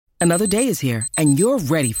Another day is here, and you're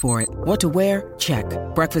ready for it. What to wear? Check.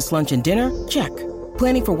 Breakfast, lunch, and dinner? Check.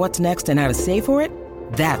 Planning for what's next and how to save for it?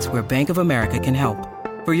 That's where Bank of America can help.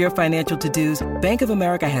 For your financial to-dos, Bank of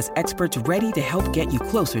America has experts ready to help get you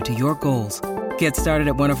closer to your goals. Get started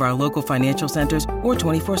at one of our local financial centers or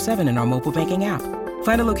 24/7 in our mobile banking app.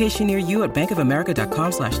 Find a location near you at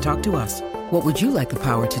bankofamerica.com/talktous. What would you like the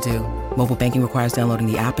power to do? Mobile banking requires downloading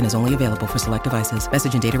the app and is only available for select devices.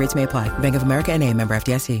 Message and data rates may apply. Bank of America N.A., member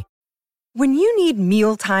FDIC. When you need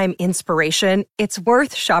mealtime inspiration, it's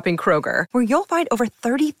worth shopping Kroger, where you'll find over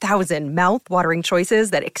 30,000 mouth-watering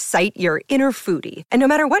choices that excite your inner foodie. And no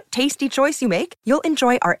matter what tasty choice you make, you'll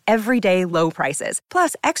enjoy our everyday low prices,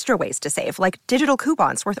 plus extra ways to save, like digital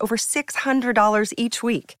coupons worth over $600 each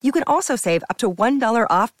week. You can also save up to $1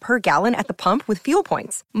 off per gallon at the pump with fuel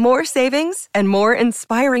points. More savings and more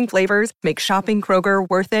inspiring flavors make shopping Kroger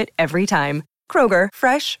worth it every time. Kroger,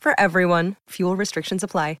 fresh for everyone. Fuel restrictions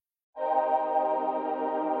apply.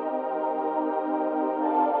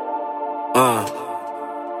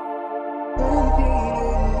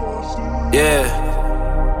 Yeah.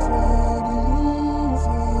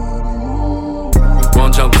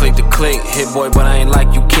 Won't jump click to click, hit boy, but I ain't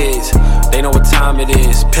like you kids. They know what time it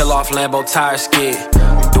is. Peel off Lambo tire skid.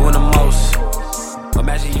 Doing the most.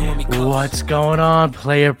 Imagine you and me close. What's going on,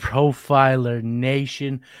 Player Profiler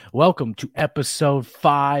Nation? Welcome to episode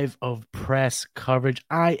 5 of Press Coverage.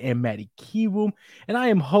 I am Matty Kiwoom, and I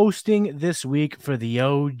am hosting this week for the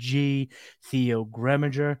OG Theo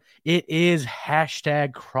Greminger. It is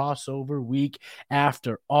hashtag crossover week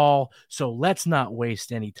after all, so let's not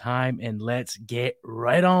waste any time and let's get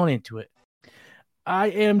right on into it. I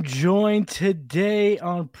am joined today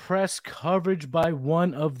on Press Coverage by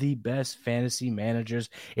one of the best fantasy managers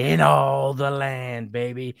in all the land,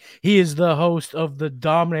 baby. He is the host of The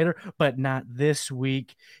Dominator, but not this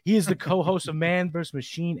week. He is the co-host of Man vs.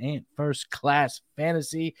 Machine and First Class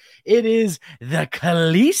Fantasy. It is the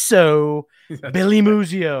Caliso, Billy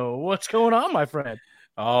Muzio. What's going on, my friend?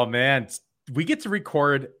 Oh, man. We get to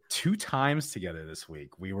record 2 times together this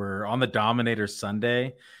week. We were on The Dominator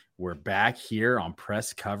Sunday. We're back here on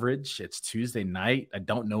Press Coverage. It's Tuesday night. I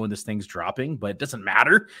don't know when this thing's dropping, but it doesn't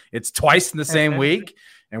matter. It's twice in the same week,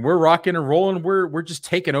 and we're rocking and rolling. We're just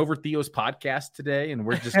taking over Theo's podcast today, and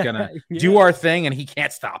we're just gonna do our thing, and he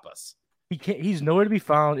can't stop us. He's nowhere to be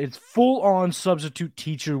found. It's full-on substitute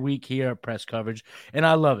teacher week here at Press Coverage, and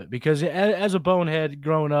I love it because as a bonehead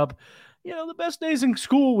growing up, you know, the best days in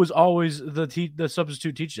school was always the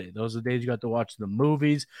substitute teacher day. Those are the days you got to watch the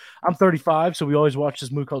movies. I'm 35, so we always watched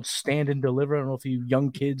this movie called Stand and Deliver. I don't know if you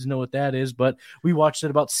young kids know what that is, but we watched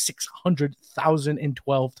it about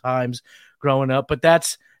 600,012 times growing up. But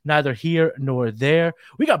that's neither here nor there.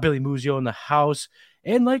 We got Billy Muzio in the house.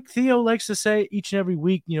 And like Theo likes to say each and every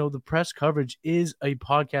week, you know, the Press Coverage is a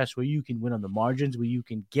podcast where you can win on the margins, where you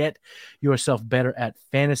can get yourself better at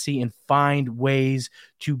fantasy and find ways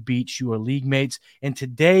to beat your league mates. And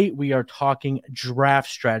today we are talking draft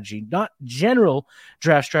strategy, not general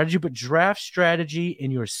draft strategy, but draft strategy in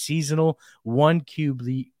your seasonal 1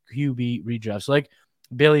 QB redrafts. Like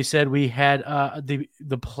Billy said, we had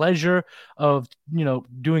the pleasure of, you know,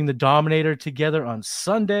 doing the Dominator together on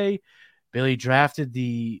Sunday. Billy drafted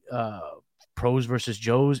the Pros versus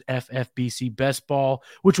Joe's FFBC Best Ball,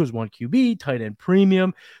 which was 1 QB, tight end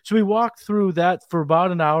premium. So we walked through that for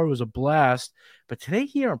about an hour. It was a blast. But today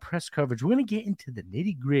here on Press Coverage, we're going to get into the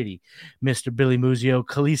nitty-gritty, Mr. Billy Muzio,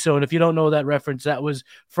 Caliso. And if you don't know that reference, that was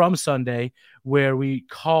from Sunday where we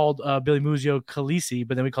called Billy Muzio Calisi,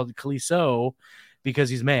 but then we called it Caliso because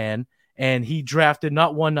he's man. And he drafted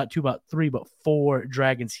not 1, not 2, but 3, but 4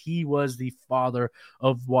 dragons. He was the father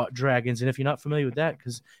of what dragons. And if you're not familiar with that,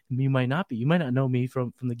 because you might not be, you might not know me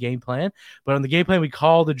from the game plan. But on the game plan, we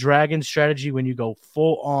call the dragon strategy when you go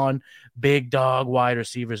full on big dog wide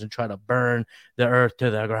receivers and try to burn the earth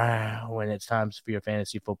to the ground when it's time for your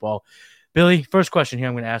fantasy football. Billy, first question here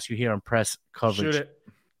I'm going to ask you here on Press Coverage. Shoot it.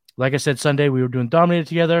 Like I said, Sunday we were doing Dominator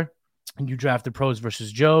together. And you drafted Pros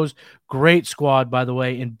versus Joe's. Great squad, by the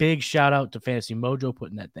way. And big shout out to Fantasy Mojo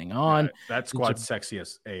putting that thing on. Yeah, that squad's sexy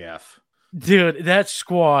as AF. Dude, that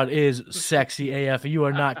squad is sexy AF. You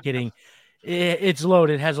are not kidding. It's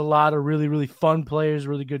loaded. It has a lot of really, really fun players,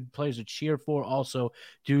 really good players to cheer for. Also,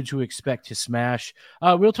 dudes who expect to smash.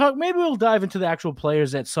 We'll talk. Maybe we'll dive into the actual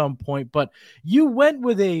players at some point. But you went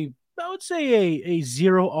with I would say a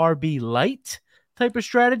 0 RB light type of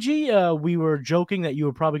strategy. We were joking that you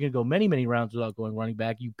were probably going to go many, many rounds without going running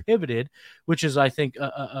back. You pivoted, which is, I think,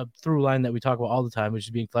 a through line that we talk about all the time, which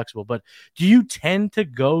is being flexible. But do you tend to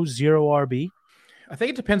go 0 RB? I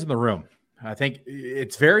think it depends on the room. I think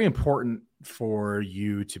it's very important for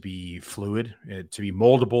you to be fluid, to be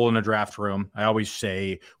moldable in a draft room. I always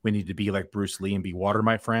say we need to be like Bruce Lee and be water,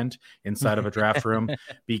 my friend, inside of a draft room.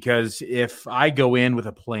 Because if I go in with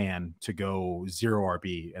a plan to go 0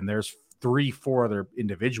 RB and there's 3-4 other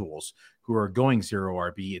individuals who are going 0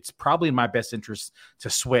 RB, it's probably in my best interest to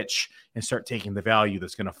switch and start taking the value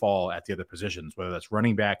that's going to fall at the other positions, whether that's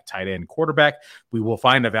running back, tight end, quarterback. We will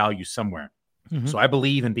find a value somewhere. So I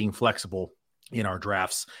believe in being flexible in our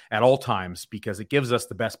drafts at all times because it gives us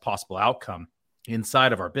the best possible outcome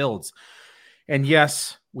inside of our builds. And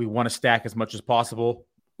yes, we want to stack as much as possible.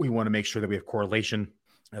 We want to make sure that we have correlation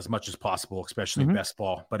as much as possible, especially best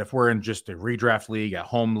ball. But if we're in just a redraft league, at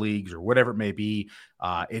home leagues, or whatever it may be,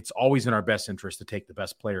 it's always in our best interest to take the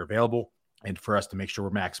best player available and for us to make sure we're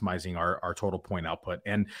maximizing our total point output.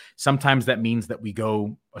 And sometimes that means that we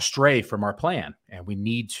go astray from our plan, and we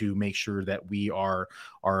need to make sure that we are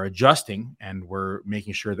adjusting and we're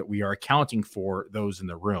making sure that we are accounting for those in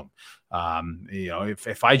the room.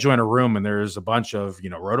 If I join a room and there's a bunch of,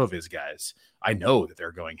 RotoViz guys, I know that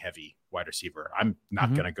they're going heavy wide receiver. I'm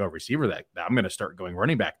not going to go receiver that I'm going to start going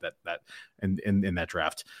running back that in that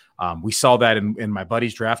draft. We saw that in my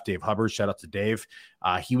buddy's draft, Dave Hubbard. Shout out to Dave.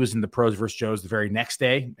 He was in the pros versus Joes the very next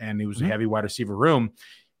day, and it was a heavy wide receiver room.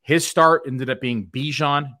 His start ended up being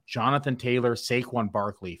Bijan, Jonathan Taylor, Saquon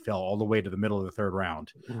Barkley fell all the way to the middle of the third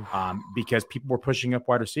round because people were pushing up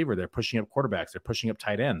wide receiver. They're pushing up quarterbacks. They're pushing up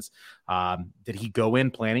tight ends. Did he go in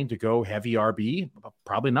planning to go heavy RB?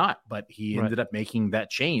 Probably not, but he ended up making that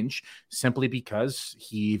change simply because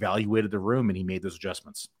he evaluated the room and he made those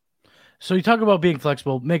adjustments. So you talk about being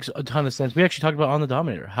flexible, makes a ton of sense. We actually talked about on the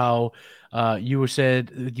Dominator how you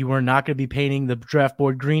said you were not going to be painting the draft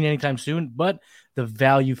board green anytime soon, but the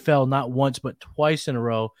value fell not once but twice in a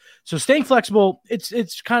row. So staying flexible,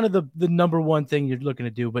 it's kind of the number one thing you're looking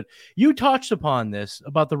to do. But you touched upon this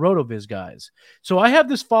about the RotoViz guys. So I have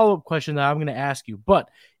this follow-up question that I'm going to ask you,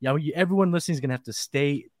 but everyone listening is going to have to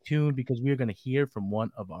stay tuned because we are going to hear from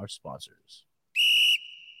one of our sponsors.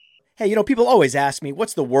 Hey, people always ask me,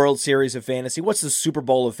 what's the World Series of Fantasy? What's the Super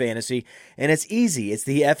Bowl of Fantasy? And it's easy. It's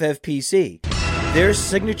the FFPC. Their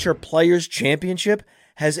signature Players Championship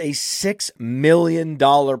has a $6 million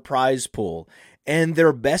prize pool. And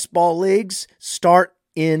their best ball leagues start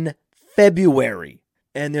in February.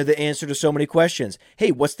 And they're the answer to so many questions.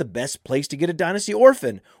 Hey, what's the best place to get a Dynasty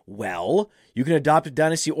Orphan? Well, you can adopt a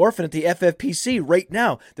Dynasty Orphan at the FFPC right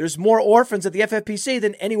now. There's more orphans at the FFPC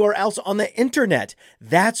than anywhere else on the internet.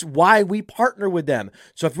 That's why we partner with them.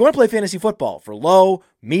 So if you want to play fantasy football for low,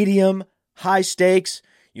 medium, high stakes,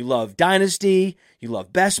 you love Dynasty, you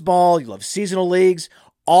love best ball, you love seasonal leagues,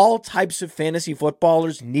 all types of fantasy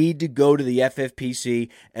footballers need to go to the FFPC.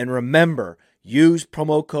 And remember, use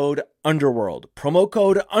promo code Underworld. Promo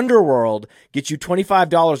code Underworld gets you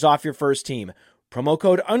 $25 off your first team. Promo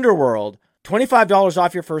code Underworld, $25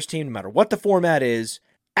 off your first team, no matter what the format is,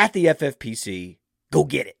 at the FFPC. Go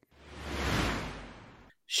get it.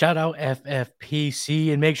 Shout out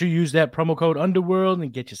FFPC, and make sure you use that promo code Underworld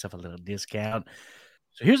and get yourself a little discount.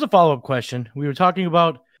 So here's a follow-up question. We were talking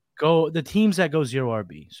about the teams that go 0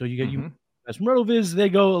 RB. So you get as RotoViz, they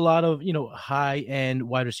go a lot of, high-end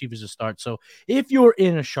wide receivers to start. So if you're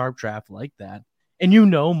in a sharp draft like that, and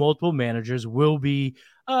multiple managers will be,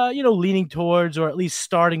 leaning towards or at least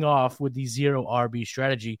starting off with the 0 RB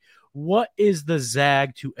strategy, what is the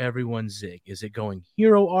zag to everyone's zig? Is it going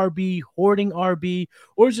hero RB, hoarding RB,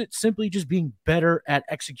 or is it simply just being better at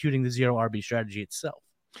executing the 0 RB strategy itself?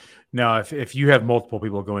 No, if you have multiple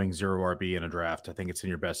people going 0 RB in a draft, I think it's in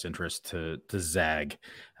your best interest to zag.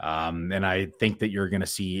 And I think that you're going to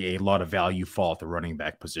see a lot of value fall at the running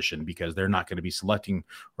back position because they're not going to be selecting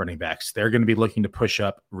running backs. They're going to be looking to push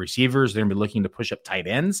up receivers. They're going to be looking to push up tight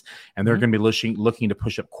ends, and they're going to be looking to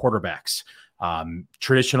push up quarterbacks.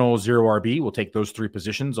 Traditional 0 RB will take those three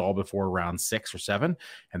positions all before round 6 or 7,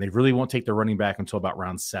 and they really won't take the running back until about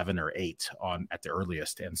round 7 or 8 at the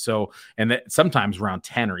earliest. And sometimes round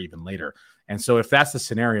 10 or even later. And so if that's the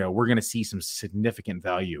scenario, we're going to see some significant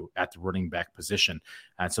value at the running back position.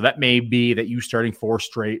 And so that may be that you starting 4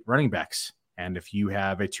 straight running backs. And if you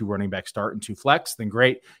have a 2 running back start and 2 flex, then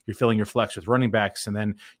great. You're filling your flex with running backs, and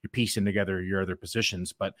then you're piecing together your other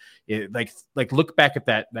positions. But look back at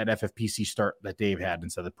that FFPC start that Dave had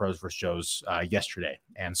instead of the pros versus Joes yesterday.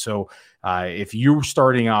 And so if you're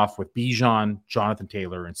starting off with Bijan, Jonathan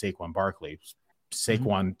Taylor, and Saquon Barkley,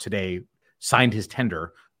 Saquon today signed his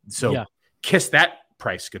tender. So kiss that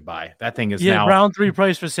price goodbye. That thing is now round 3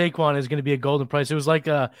 price for Saquon is going to be a golden price. It was like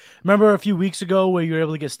remember a few weeks ago where you were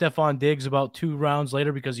able to get Stephon Diggs about 2 rounds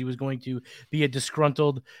later because he was going to be a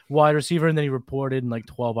disgruntled wide receiver, and then he reported in like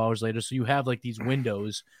 12 hours later. So you have like these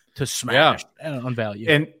windows to smash on value.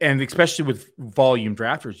 And especially with volume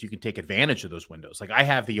drafters, you can take advantage of those windows. Like I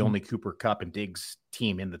have the only Cooper Kupp and Diggs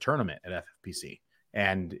team in the tournament at FFPC,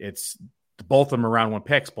 and it's both of them are round 1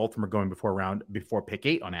 picks. Both of them are going before pick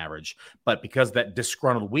 8 on average. But because that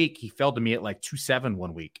disgruntled week, he fell to me at like 2-7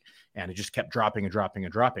 one week, and it just kept dropping and dropping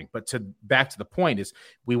and dropping. But back to the point is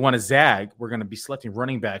we want to zag. We're going to be selecting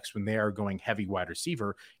running backs when they are going heavy wide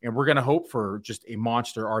receiver, and we're going to hope for just a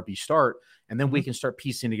monster RB start, and then we can start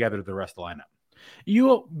piecing together the rest of the lineup.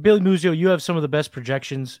 You, Billy Muzio, you have some of the best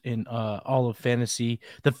projections in all of fantasy.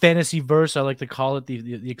 The fantasy verse, I like to call it,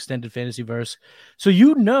 the extended fantasy verse. So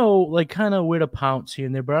like kind of where to pounce here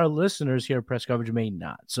and there, but our listeners here at Press Coverage may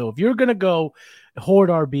not. So if you're going to go horde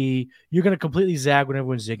RB, you're going to completely zag when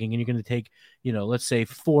everyone's zigging, and you're going to take, let's say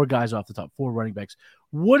 4 guys off the top, 4 running backs.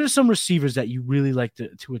 What are some receivers that you really like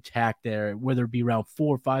to attack there, whether it be round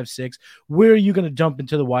 4, 5, 6? Where are you going to jump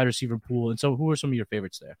into the wide receiver pool? And so who are some of your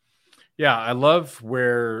favorites there? Yeah, I love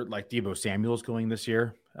where like Deebo Samuel's going this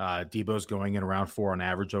year. Deebo's going in around 4 on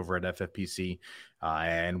average over at FFPC.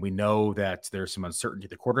 And we know that there's some uncertainty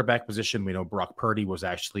at the quarterback position. We know Brock Purdy was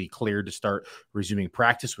actually cleared to start resuming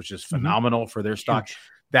practice, which is phenomenal for their stock. Huge.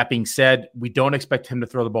 That being said, we don't expect him to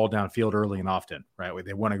throw the ball downfield early and often, right?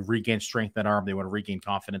 They want to regain strength in that arm. They want to regain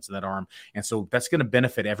confidence in that arm. And so that's going to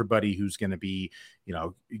benefit everybody who's going to be,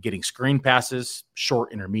 getting screen passes,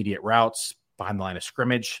 short intermediate routes, behind the line of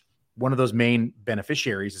scrimmage. One of those main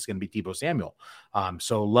beneficiaries is going to be Deebo Samuel.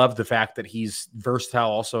 So love the fact that he's versatile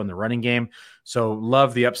also in the running game. So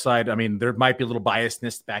love the upside. I mean, there might be a little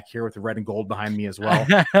biasness back here with the red and gold behind me as well.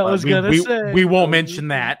 We won't mention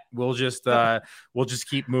that. We'll just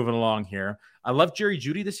keep moving along here. I love Jerry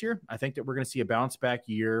Jeudy this year. I think that we're going to see a bounce back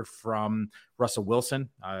year from Russell Wilson.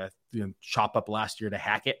 Chop up last year to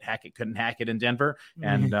Hackett. Hackett couldn't hack it in Denver,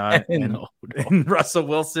 and Russell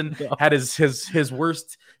Wilson had his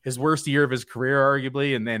worst year of his career,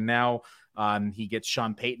 arguably, and then now he gets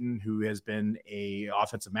Sean Payton, who has been a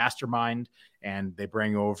offensive mastermind, and they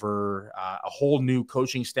bring over a whole new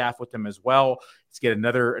coaching staff with them as well. Let's get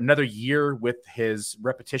another year with his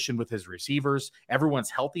repetition with his receivers. Everyone's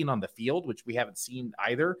healthy and on the field, which we haven't seen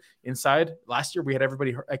either inside. Last year we had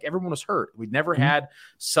everybody like everyone was hurt. We'd never had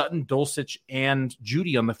Sutton, Dulcich, and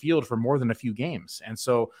Jeudy on the field for more than a few games. And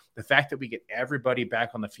so the fact that we get everybody back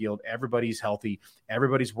on the field, everybody's healthy,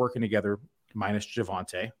 everybody's working together, minus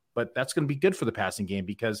Javonte. But that's going to be good for the passing game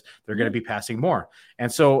because they're going to be passing more.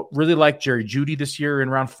 And so really like Jerry Jeudy this year in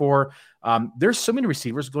round 4. There's so many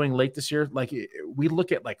receivers going late this year. Like we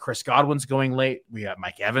look at like Chris Godwin's going late. We have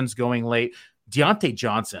Mike Evans going late. Deontay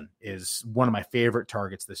Johnson is one of my favorite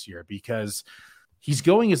targets this year because he's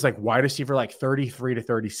going as like wide receiver, like 33 to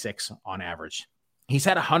 36 on average. He's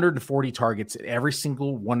had 140 targets at every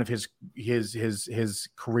single one of his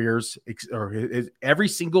careers, or every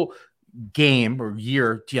single game or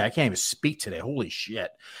year. Gee, I can't even speak today. Holy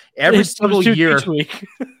shit. Every single year.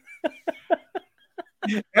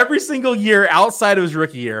 Every single year outside of his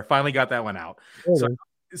rookie year, finally got that one out.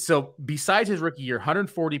 So besides his rookie year,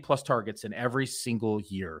 140 plus targets in every single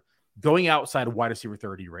year, going outside of wide receiver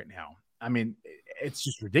 30 right now. I mean, it's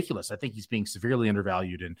just ridiculous. I think he's being severely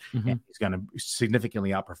undervalued, and he's going to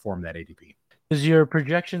significantly outperform that ADP. Does your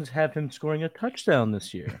projections have him scoring a touchdown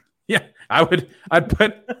this year? Yeah, I'd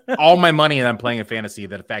put all my money that I'm playing in fantasy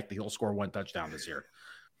that the fact that he'll score 1 touchdown this year.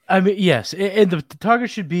 I mean, yes, and the target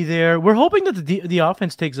should be there. We're hoping that the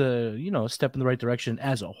offense takes a step in the right direction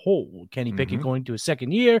as a whole. Kenny Pickett going to his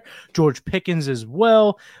second year, George Pickens as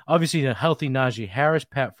well. Obviously, a healthy Najee Harris,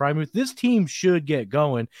 Pat Frymuth. This team should get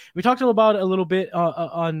going. We talked about it a little bit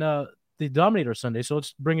on the Dominator Sunday, so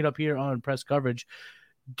let's bring it up here on press coverage.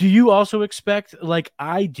 Do you also expect, like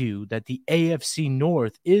I do, that the AFC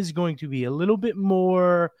North is going to be a little bit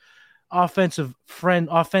more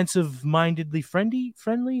offensive-mindedly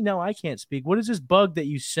friendly? No, I can't speak. What is this bug that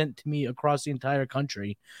you sent to me across the entire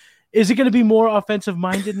country? Is it going to be more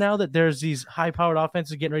offensive-minded now that there's these high-powered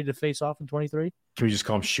offenses getting ready to face off in 23? Can we just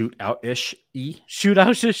call them shootout-ish?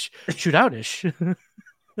 Shootout-ish.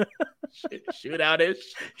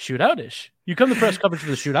 Shootout-ish. You come to press coverage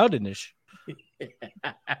for the shootout-ish.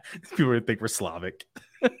 People would think we're Slavic.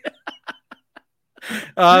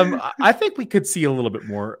 I think we could see a little bit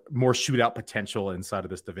more shootout potential inside of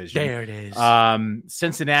this division. There it is.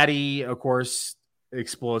 Cincinnati, of course,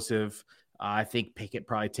 explosive. I think Pickett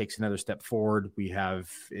probably takes another step forward. We have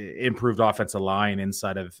improved offensive line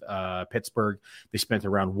inside of Pittsburgh. They spent a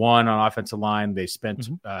round 1 on offensive line. They spent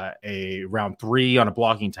a round 3 on a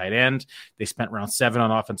blocking tight end. They spent round 7 on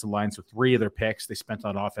offensive line. So 3 of their picks they spent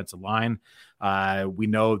on offensive line. We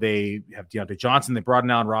know they have Deontay Johnson. They brought in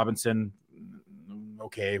Allen Robinson.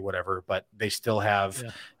 okay, whatever, but they still have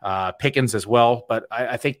Pickens as well. But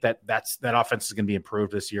I think that offense is going to be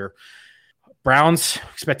improved this year. Browns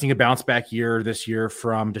expecting a bounce back year this year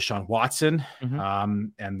from Deshaun Watson.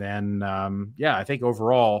 And then, I think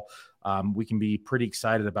overall we can be pretty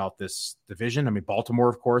excited about this division. I mean, Baltimore,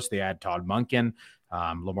 of course, they add Todd Monken.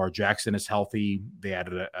 Lamar Jackson is healthy. They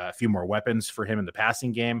added a few more weapons for him in the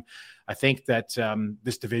passing game. I think that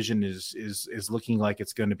this division is looking like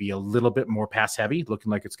it's going to be a little bit more pass heavy,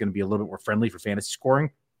 looking like it's going to be a little bit more friendly for fantasy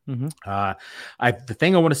scoring. The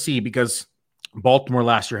thing I want to see, because Baltimore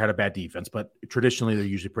last year had a bad defense, but traditionally they're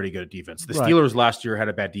usually pretty good at defense. The Steelers last year had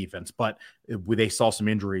a bad defense, but they saw some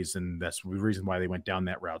injuries, and that's the reason why they went down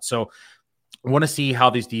that route. So I want to see how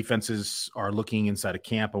these defenses are looking inside of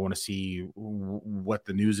camp. I want to see what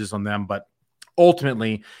the news is on them, but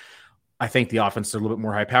ultimately I think the offense is a little bit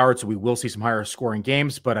more high powered, so we will see some higher scoring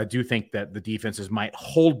games, but I do think that the defenses might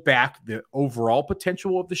hold back the overall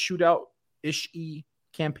potential of the shootout-ish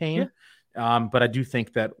campaign. But I do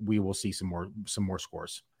think that we will see some more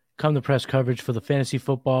scores. Come to press coverage for the fantasy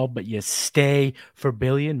football, but you stay for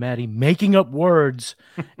Billy and Maddie making up words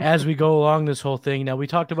as we go along this whole thing. Now, we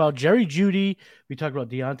talked about Jerry Jeudy. We talked about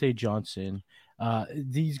Deontay Johnson.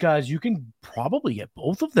 These guys, you can probably get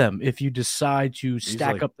both of them if you decide to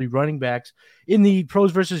stack up the running backs. In the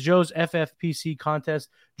Pros versus Joes FFPC contest,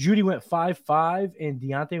 Jeudy went 5-5 and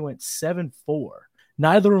Deontay went 7-4.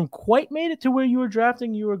 Neither of them quite made it to where you were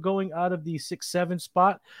drafting. You were going out of the 6-7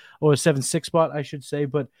 spot, or 7-6 spot, I should say.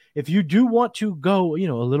 But if you do want to go, a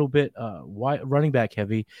little bit running back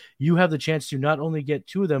heavy, you have the chance to not only get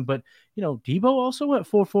two of them, but, Debo also went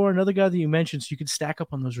 4-4, another guy that you mentioned, so you could stack up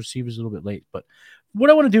on those receivers a little bit late. But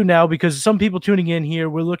what I want to do now, because some people tuning in here,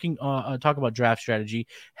 we're looking talk about draft strategy,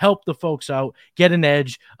 help the folks out, get an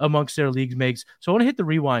edge amongst their league mates. So I want to hit the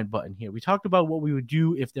rewind button here. We talked about what we would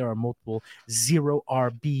do if there are multiple 0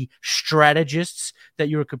 RB strategists that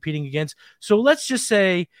you're competing against. So let's just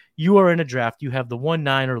say you are in a draft. You have the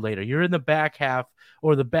 1-9 or later. You're in the back half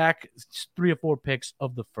or the back 3 or 4 picks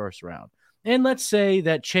of the first round. And let's say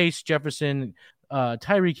that Chase, Jefferson,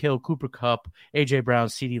 Tyreek Hill, Cooper Kupp, A.J. Brown,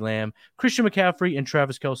 CeeDee Lamb, Christian McCaffrey, and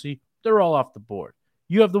Travis Kelce, they're all off the board.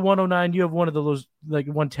 You have the 109. You have one of those, like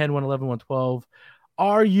 110, 111, 112.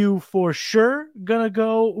 Are you for sure going to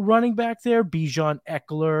go running back there, Bijan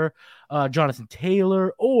Eckler, Jonathan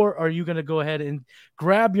Taylor, or are you going to go ahead and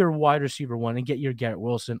grab your wide receiver one and get your Garrett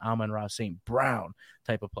Wilson, Amon-Ra St. Brown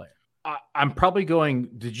type of player? I'm probably going.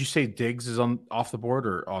 Did you say Diggs is off the board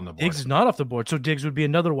or on the board? Diggs is not off the board, so Diggs would be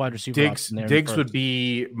another wide receiver. Diggs would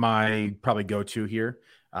be my probably go-to here.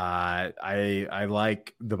 I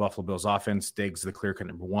like the Buffalo Bills offense. Diggs, the clear-cut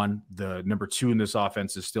number 1. The number 2 in this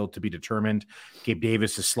offense is still to be determined. Gabe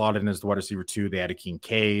Davis is slotted in as the wide receiver 2. They added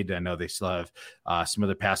Kincaid. I know they still have some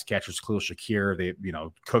other pass catchers, Khalil Shakir.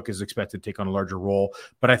 Cook is expected to take on a larger role,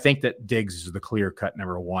 but I think that Diggs is the clear-cut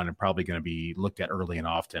number 1 and probably going to be looked at early and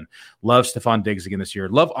often. Love Stephon Diggs again this year.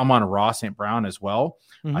 Love Amon-Ra St. Brown as well.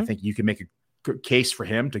 I think you can make a case for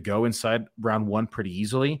him to go inside round 1 pretty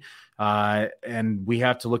easily. And we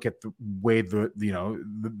have to look at the way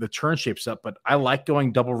the turn shapes up, but I like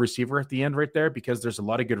going double receiver at the end right there because there's a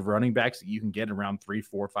lot of good running backs that you can get in round 3,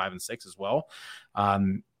 4, 5, and 6 as well.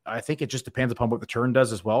 I think it just depends upon what the turn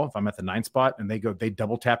does as well. If I'm at the 9 spot and they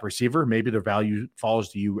double tap receiver, maybe their value falls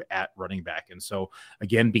to you at running back. And so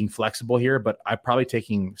again, being flexible here, but I'm probably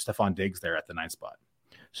taking Stephon Diggs there at the 9 spot.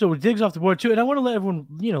 So with Diggs off the board too, and I want to let everyone,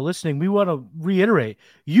 listening, we want to reiterate,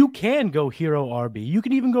 you can go hero RB. You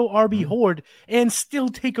can even go RB horde and still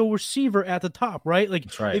take a receiver at the top, right? Like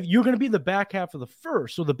if you're going to be the back half of the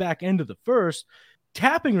first, so the back end of the first,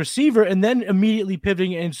 tapping receiver and then immediately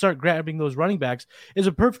pivoting and start grabbing those running backs is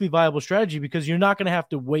a perfectly viable strategy because you're not going to have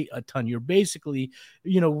to wait a ton. You're basically,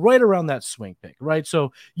 right around that swing pick, right?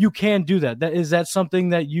 So you can do that. Is that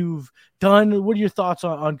something that you've done? What are your thoughts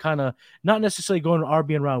on kind of not necessarily going to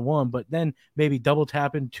RB in round 1, but then maybe double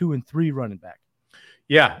tapping 2 and 3 running back?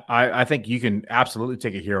 Yeah, I think you can absolutely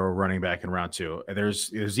take a hero running back in round 2.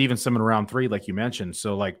 There's even some in round 3, like you mentioned.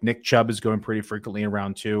 So like Nick Chubb is going pretty frequently in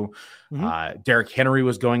round 2. Derrick Henry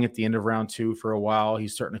was going at the end of round 2 for a while.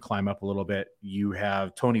 He's starting to climb up a little bit. You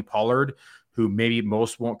have Tony Pollard, who maybe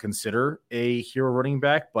most won't consider a hero running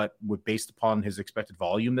back, but based upon his expected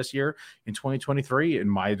volume this year in 2023, in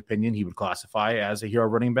my opinion, he would classify as a hero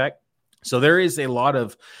running back. So there is a lot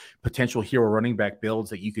of potential hero running back builds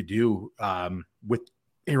that you could do with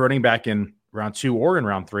a running back in round 2 or in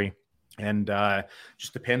round 3. And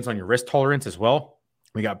just depends on your risk tolerance as well.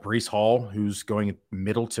 We got Breece Hall, who's going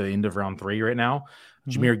middle to end of round 3 right now.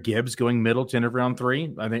 Mm-hmm. Jahmyr Gibbs going middle to end of round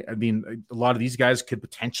 3. I mean, a lot of these guys could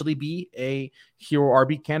potentially be a hero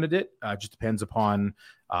RB candidate. Just depends upon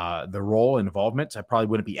the role and involvement. I probably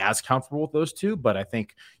wouldn't be as comfortable with those two, but I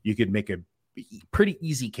think you could make a pretty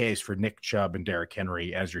easy case for Nick Chubb and Derrick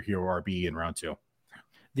Henry as your hero RB in round 2.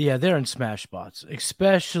 Yeah, they're in smash spots,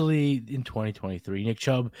 especially in 2023. Nick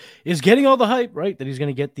Chubb is getting all the hype, right? That he's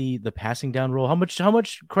going to get the passing down role. How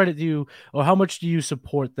much credit do you, or how much do you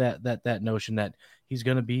support that notion that he's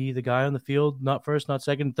going to be the guy on the field, not first, not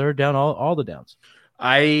second, third down, all the downs?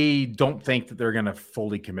 I don't think that they're going to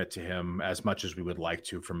fully commit to him as much as we would like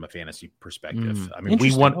to from a fantasy perspective. I mean,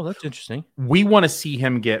 that's interesting. We want to see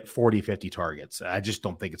him get 40, 50 targets. I just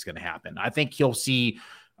don't think it's going to happen. I think he'll see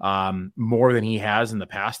more than he has in the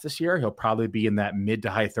past this year. He'll probably be in that mid to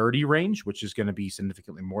high 30 range, which is going to be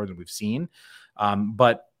significantly more than we've seen.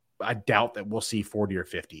 But I doubt that we'll see 40 or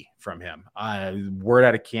 50 from him. Word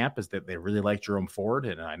out of camp is that they really like Jerome Ford,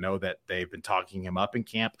 and I know that they've been talking him up in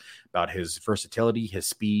camp about his versatility, his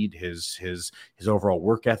speed, his overall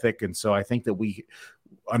work ethic. And so I think that we,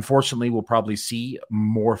 unfortunately, will probably see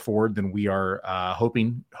more Ford than we are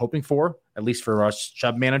hoping for, at least for us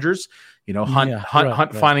Chubb managers. You know,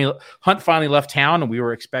 Hunt finally left town, and we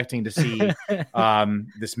were expecting to see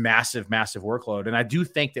this massive workload. And I do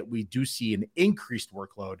think that we do see an increased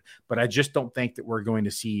workload, but I just don't think that we're going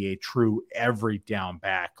to see a true every down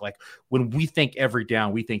back. Like when we think every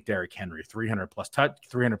down, we think Derrick Henry, 300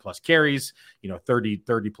 plus carries,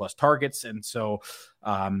 30 plus targets. And so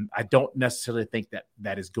I don't necessarily think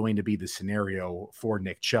that is going to be the scenario for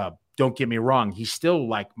Nick Chubb. Don't get me wrong. He's still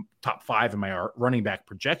like top 5 in my running back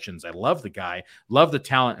projections. I love the guy, love the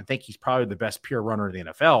talent, and think he's probably the best pure runner in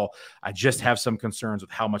the NFL. I just have some concerns with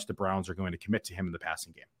how much the Browns are going to commit to him in the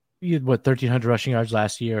passing game. He had 1,300 rushing yards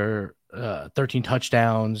last year, 13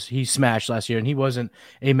 touchdowns. He smashed last year, and he wasn't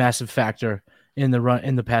a massive factor in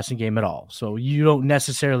the passing game at all. So you don't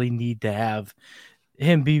necessarily need to have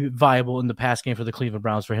him be viable in the pass game for the Cleveland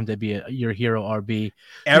Browns for him to be your hero RB.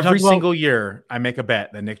 Every single year, I make a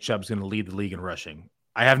bet that Nick Chubb's going to lead the league in rushing.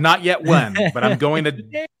 I have not yet won, but I'm going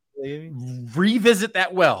to revisit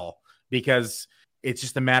that well, because it's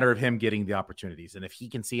just a matter of him getting the opportunities. And if he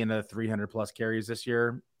can see another 300 plus carries this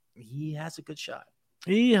year, he has a good shot.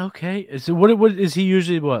 Yeah, okay. So what is he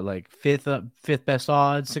usually, like fifth best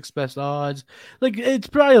odds, sixth best odds? Like it's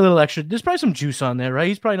probably a little extra. There's probably some juice on there, right?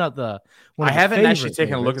 He's probably not the one. I haven't actually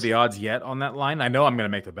taken a look at the odds yet on that line. I know I'm going to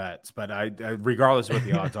make the bets, but I regardless of what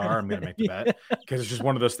the odds are, I'm going to make the bet, because it's just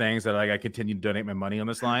one of those things that I continue to donate my money on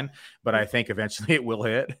this line, but I think eventually it will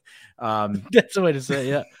hit. That's the way to say it,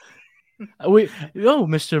 yeah.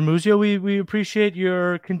 Mr. Muzio, we appreciate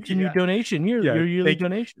your continued donation, your yearly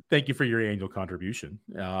donation. Thank you for your annual contribution.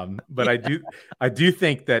 But I do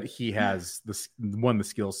think that he has the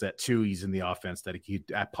skill set. 2, he's in the offense that he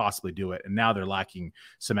could possibly do it. And now they're lacking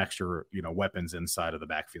some extra, weapons inside of the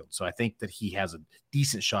backfield. So I think that he has a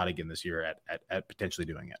decent shot again this year at potentially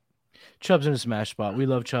doing it. Chubb's in a smash spot. We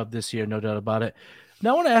love Chubb this year, no doubt about it.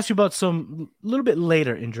 Now I want to ask you about some a little bit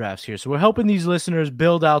later in drafts here. So we're helping these listeners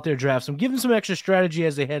build out their drafts. I'm giving some extra strategy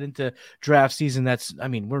as they head into draft season.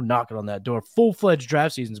 We're knocking on that door. Full-fledged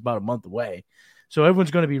draft season is about a month away. So everyone's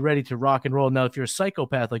going to be ready to rock and roll. Now, if you're a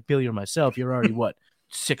psychopath like Billy or myself, you're already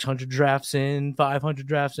 600 drafts in, 500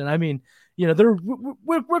 drafts in. I mean,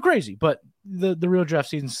 we're crazy, but the real draft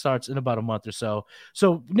season starts in about a month or so.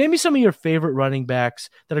 So name me some of your favorite running backs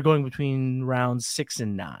that are going between rounds 6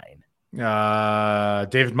 and 9.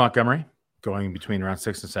 David Montgomery going between round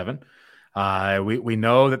 6 and 7. We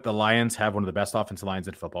know that the Lions have one of the best offensive lines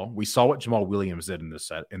in football. We saw what Jamal Williams did in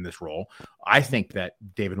this role. I think that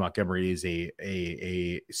David Montgomery is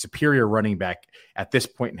a superior running back at this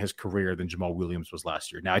point in his career than Jamal Williams was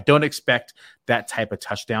last year. Now, I don't expect that type of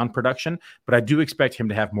touchdown production, but I do expect him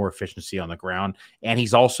to have more efficiency on the ground, and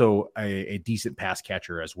he's also a decent pass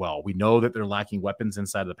catcher as well. We know that they're lacking weapons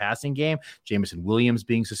inside of the passing game. Jameson Williams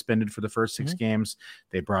being suspended for the first 6 games.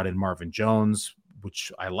 They brought in Marvin Jones,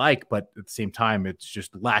 which I like, but at the same time, it's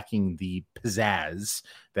just lacking the pizzazz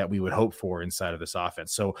that we would hope for inside of this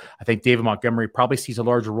offense. So I think David Montgomery probably sees a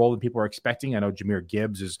larger role than people are expecting. I know Jahmyr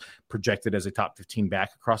Gibbs is projected as a top 15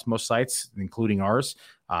 back across most sites, including ours.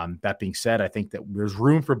 That being said, I think that there's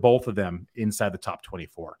room for both of them inside the top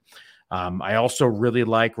 24. I also really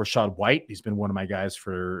like Rachaad White. He's been one of my guys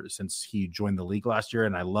since he joined the league last year,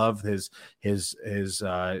 and I love his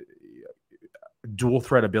dual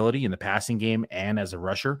threat ability in the passing game and as a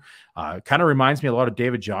rusher. Kind of reminds me a lot of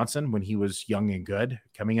David Johnson when he was young and good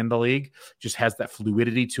coming into the league. Just has that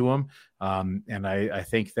fluidity to him. And I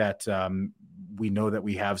think that we know that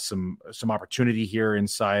we have some opportunity here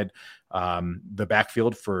inside the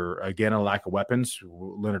backfield for, again, a lack of weapons.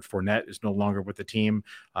 Leonard Fournette is no longer with the team.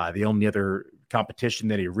 The only other competition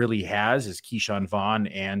that he really has is Keyshawn Vaughn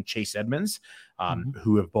and Chase Edmonds,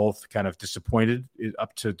 who have both kind of disappointed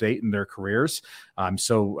up to date in their careers.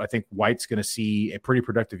 So I think White's going to see a pretty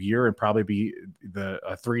productive year and probably be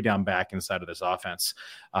a 3-down back inside of this offense.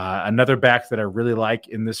 Another back that I really like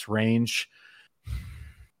in this range,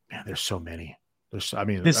 man, there's so many. This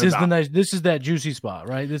is that juicy spot,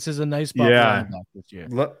 right? This is a nice spot for running back this year.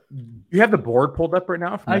 Look, you have the board pulled up right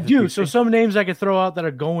now? I do. So some names I could throw out that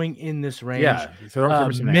are going in this range. Yeah.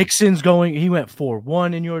 Mixon's going. He went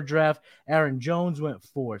 4-1 in your draft. Aaron Jones went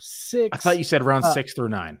 4-6. I thought you said round 6 through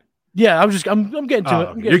 9. Yeah, I'm getting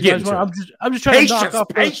to it. You're getting to it. I'm just trying to knock off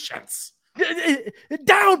patience.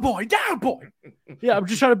 Down boy. Yeah, I'm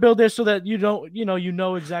just trying to build this so that you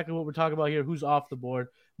know exactly what we're talking about here. Who's off the board?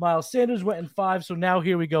 Miles Sanders went in 5, so now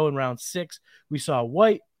here we go in round 6. We saw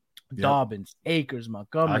White, Dobbins, Akers,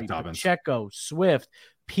 Montgomery, Pacheco, Swift,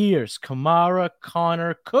 Pierce, Kamara,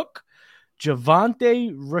 Connor, Cook,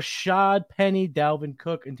 Javante, Rashad Penny, Dalvin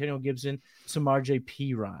Cook, Antonio Gibson, Samaje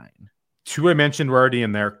Perine. 2 I mentioned were already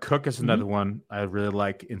in there. Cook is another one I really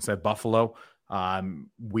like inside Buffalo.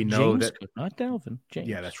 We know James that Cook, not Dalvin. James.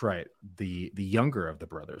 Yeah, that's right. The younger of the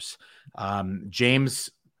brothers. James,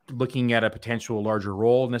 looking at a potential larger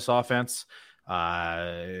role in this offense.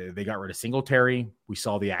 They got rid of Singletary. We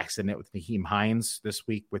saw the accident with Naheem Hines this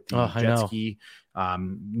week with the jet ski.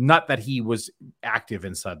 Not that he was active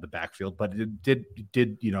inside the backfield, but it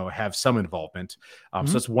did have some involvement.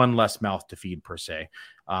 So it's one less mouth to feed per se.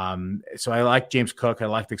 So I like James Cook. I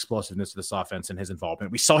like the explosiveness of this offense and his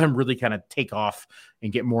involvement. We saw him really kind of take off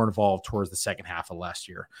and get more involved towards the second half of last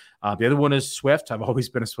year. The other one is Swift. I've always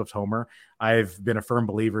been a Swift homer. I've been a firm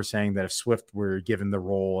believer saying that if Swift were given the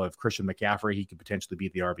role of Christian McCaffrey, he could potentially be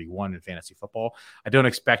the RB1 in fantasy football. I don't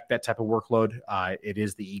expect that type of workload. It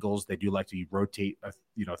is the Eagles. They do like to rotate,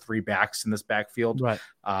 3 backs in this backfield. Right.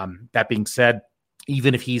 That being said,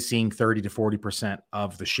 even if he's seeing 30 to 40%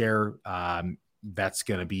 of the share, that's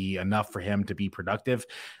going to be enough for him to be productive.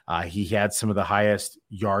 He had some of the highest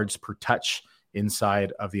yards per touch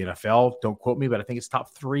inside of the NFL. Don't quote me, but I think it's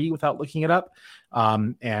top 3 without looking it up.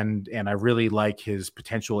 And I really like his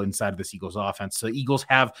potential inside of this Eagles offense. So the Eagles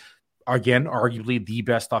have, again, arguably the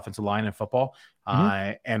best offensive line in football.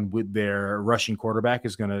 And with their rushing quarterback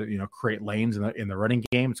is going to, create lanes in the running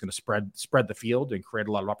game. It's going to spread the field and create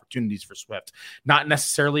a lot of opportunities for Swift. Not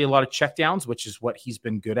necessarily a lot of checkdowns, which is what he's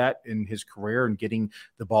been good at in his career and getting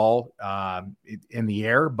the ball in the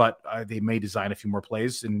air. But they may design a few more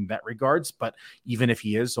plays in that regards. But even if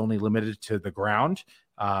he is only limited to the ground,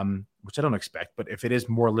 which I don't expect, but if it is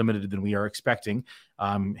more limited than we are expecting,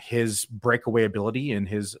 his breakaway ability and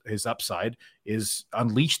his upside is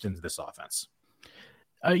unleashed into this offense.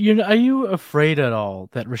 Are you afraid at all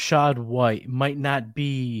that Rachaad White might not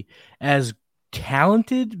be as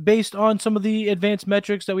talented based on some of the advanced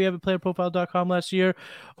metrics that we have at playerprofile.com last year?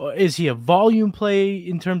 Or is he a volume play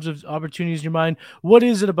in terms of opportunities in your mind? What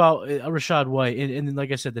is it about Rachaad White? And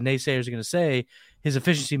like I said, the naysayers are going to say his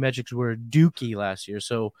efficiency metrics were dookie last year.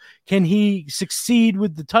 So can he succeed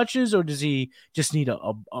with the touches, or does he just need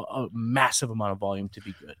a massive amount of volume to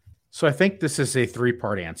be good? So I think this is a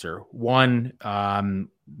 3-part answer. One,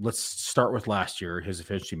 let's start with last year, his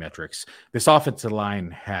efficiency metrics. This offensive line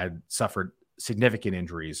had suffered significant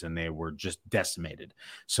injuries and they were just decimated.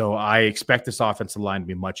 So I expect this offensive line to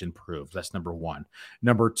be much improved. That's number 1.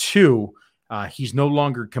 Number 2, he's no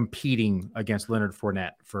longer competing against Leonard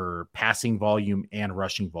Fournette for passing volume and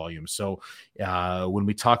rushing volume. So when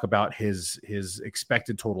we talk about his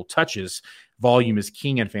expected total touches, volume is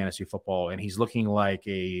king in fantasy football, and he's looking like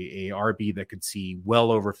a RB that could see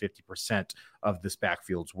well over 50% of this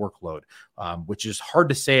backfield's workload, which is hard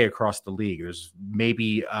to say across the league. There's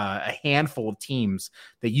maybe a handful of teams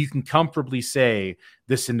that you can comfortably say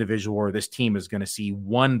this individual or this team is going to see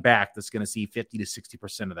one back that's going to see 50 to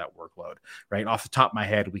 60% of that workload, right? Off the top of my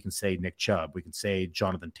head, we can say Nick Chubb, we can say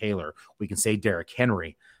Jonathan Taylor, we can say Derrick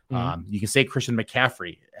Henry, you can say Christian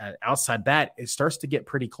McCaffrey. Outside that, it starts to get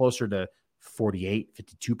pretty closer to 48,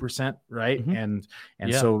 52%, right? And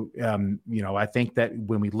so, I think that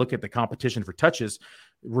when we look at the competition for touches,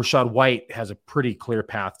 Rachaad White has a pretty clear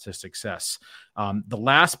path to success. The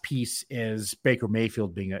last piece is Baker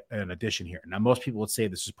Mayfield being an addition here. Now, most people would say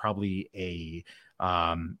this is probably a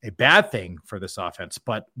a bad thing for this offense.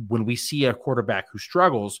 But when we see a quarterback who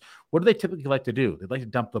struggles, what do they typically like to do? They like to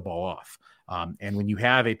dump the ball off. And when you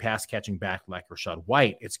have a pass catching back like Rachaad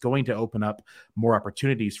White, it's going to open up more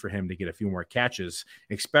opportunities for him to get a few more catches,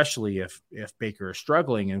 especially if Baker is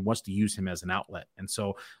struggling and wants to use him as an outlet. And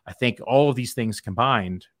so I think all of these things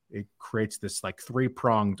combined, it creates this like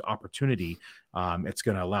 3-pronged opportunity. It's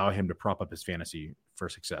going to allow him to prop up his fantasy for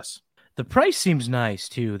success. The price seems nice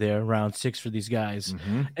too. They're around 6 for these guys,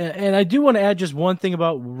 and I do want to add just one thing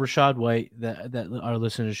about Rachaad White that our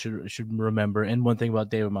listeners should remember, and one thing about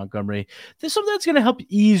David Montgomery. There's something that's going to help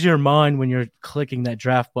ease your mind when you're clicking that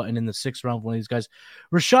draft button in the 6th round for one of these guys.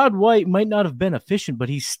 Rachaad White might not have been efficient, but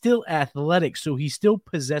he's still athletic, so he still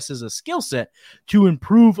possesses a skill set to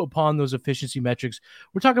improve upon those efficiency metrics.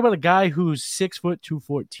 We're talking about a guy who's 6 foot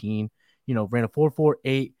 214, ran a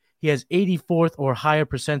 4.48. He has 84th or higher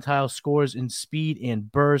percentile scores in speed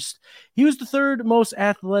and burst. He was the 3rd most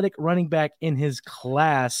athletic running back in his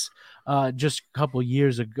class just a couple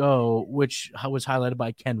years ago, which was highlighted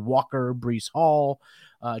by Ken Walker, Breece Hall,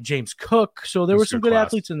 James Cook. So there were some good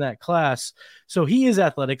athletes in that class. So he is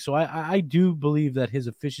athletic. So I do believe that his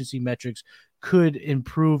efficiency metrics could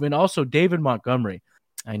improve. And also David Montgomery.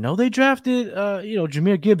 I know they drafted,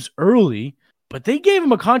 Jahmyr Gibbs early, but they gave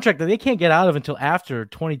him a contract that they can't get out of until after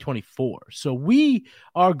 2024. So we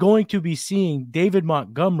are going to be seeing David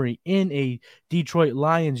Montgomery in a Detroit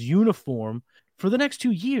Lions uniform for the next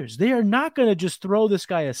 2 years. They are not going to just throw this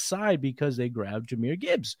guy aside because they grabbed Jahmyr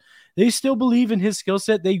Gibbs. They still believe in his skill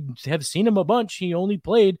set. They have seen him a bunch. He only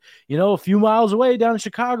played, a few miles away down in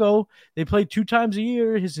Chicago. They played 2 times a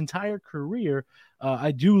year his entire career.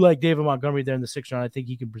 I do like David Montgomery there in the 6th round. I think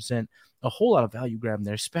he can present a whole lot of value grab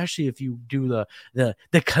there, especially if you do the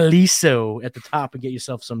Caliso at the top and get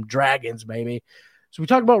yourself some dragons, baby. So we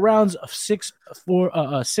talked about rounds of 6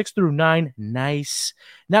 through 9. Nice.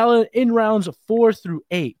 Now in rounds 4 through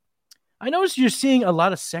 8, I noticed you're seeing a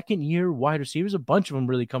lot of second-year wide receivers, a bunch of them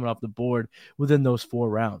really coming off the board within those 4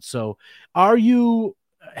 rounds. So are you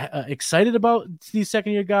excited about these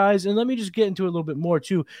second-year guys? And let me just get into it a little bit more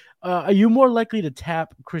too. Are you more likely to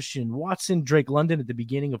tap Christian Watson, Drake London at the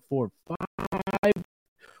beginning of 4 or 5?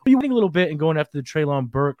 Are you waiting a little bit and going after the Treylon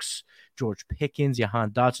Burks, George Pickens,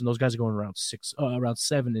 Jahan Dotson? Those guys are going around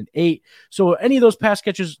 7 and 8. So any of those pass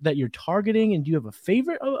catchers that you're targeting, and do you have a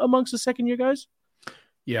favorite amongst the second-year guys?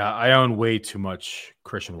 Yeah, I own way too much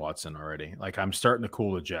Christian Watson already. Like, I'm starting to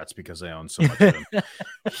cool the Jets because I own so much of him.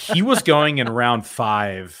 He was going in round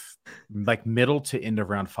 5, like middle to end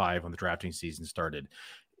of round 5 when the drafting season started.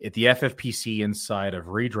 At the FFPC inside of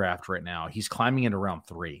redraft right now, he's climbing into round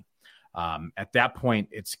 3. At that point,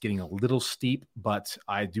 it's getting a little steep, but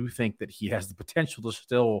I do think that he has the potential to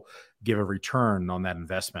still give a return on that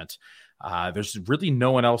investment. There's really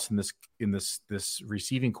no one else in this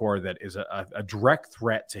receiving core that is a direct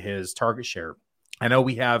threat to his target share. I know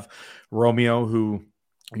we have Romeo, who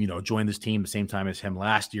joined this team the same time as him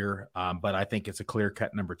last year, but I think it's a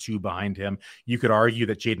clear-cut number 2 behind him. You could argue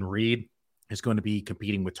that Jaden Reed is going to be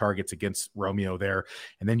competing with targets against Romeo there,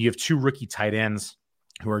 and then you have 2 rookie tight ends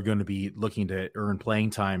who are going to be looking to earn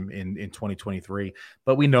playing time in 2023.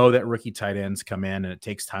 But we know that rookie tight ends come in and it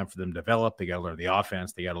takes time for them to develop. They got to learn the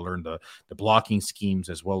offense. They got to learn the blocking schemes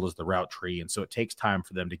as well as the route tree. And so it takes time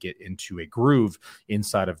for them to get into a groove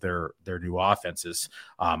inside of their new offenses.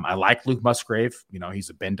 I like Luke Musgrave.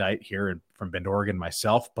 He's a Bendite here from Bend, Oregon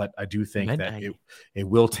myself, but I do think that it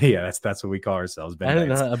will take, that's what we call ourselves,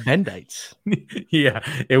 Bendites. I don't know, Bendites. Yeah,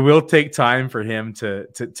 it will take time for him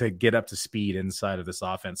to get up to speed inside of this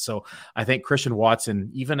offense. So I think Christian Watson,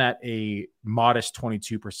 even at a modest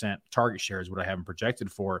 22% target share is what I have him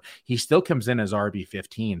projected for, he still comes in as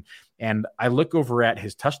RB15. And I look over at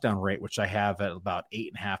his touchdown rate, which I have at about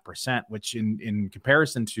 8.5%, which in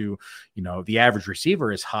comparison to, the average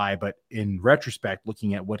receiver is high, but in retrospect,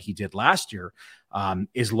 looking at what he did last year,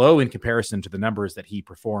 is low in comparison to the numbers that he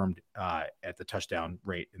performed at the touchdown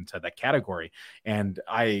rate inside that category. And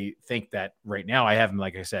I think that right now I have him,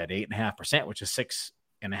 like I said, 8.5%, which is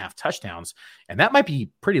 6.5 touchdowns. And that might be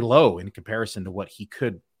pretty low in comparison to what he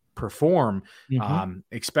could perform,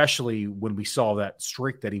 especially when we saw that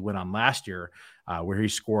streak that he went on last year, where he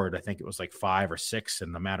scored, I think it was like 5 or 6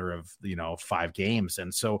 in the matter of 5 games.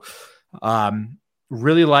 And so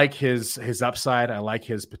really like his upside. I like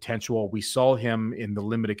his potential. We saw him in the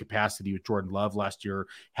limited capacity with Jordan Love last year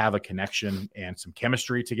have a connection and some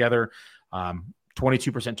chemistry together.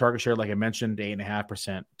 22% target share, like I mentioned,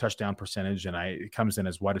 8.5% touchdown percentage, and it comes in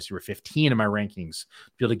as wide receiver 15 in my rankings.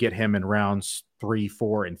 Be able to get him in rounds 3,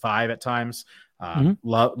 4, and 5 at times.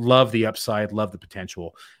 Love the upside, love the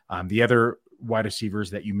potential. The other wide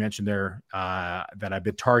receivers that you mentioned there that I've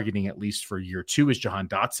been targeting at least for year 2 is Jahan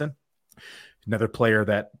Dotson, another player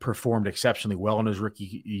that performed exceptionally well in his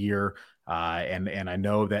rookie year. And I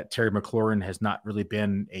know that Terry McLaurin has not really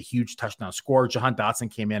been a huge touchdown scorer. Jahan Dotson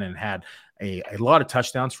came in and had a lot of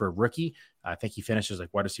touchdowns for a rookie. I think he finishes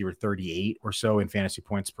like wide receiver 38 or so in fantasy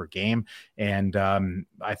points per game. And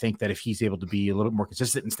I think that if he's able to be a little bit more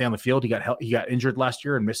consistent and stay on the field, he got injured last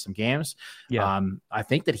year and missed some games. Yeah. I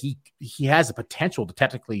think that he has the potential to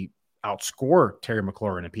technically outscore Terry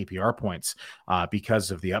McLaurin in PPR points because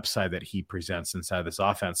of the upside that he presents inside of this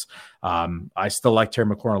offense. I still like Terry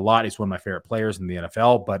McLaurin a lot. He's one of my favorite players in the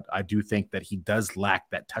NFL, but I do think that he does lack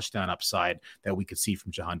that touchdown upside that we could see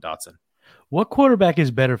from Jahan Dotson. What quarterback is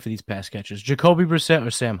better for these pass catchers, Jacoby Brissett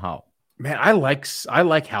or Sam Howell? Man, I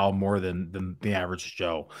like Howell more than the average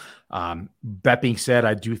Joe. That being said,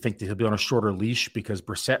 I do think that he'll be on a shorter leash because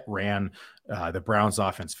Brissett ran the Browns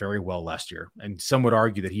offense very well last year. And some would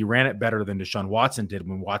argue that he ran it better than Deshaun Watson did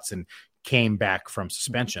when Watson came back from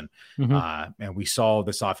suspension. And we saw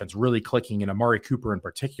this offense really clicking, in Amari Cooper in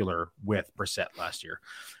particular, with Brissett last year.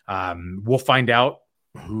 We'll find out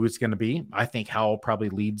who it's going to be. I think Howell probably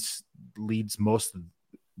leads most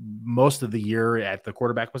of the year at the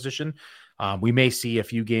quarterback position. We may see a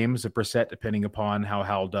few games of Brissett depending upon how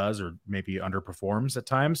Howell does or maybe underperforms at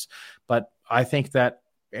times. But I think that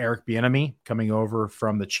Eric Bieniemy coming over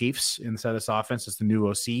from the Chiefs inside this offense as the new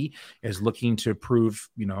OC is looking to prove,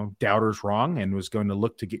 doubters wrong and was going to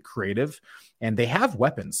look to get creative. And they have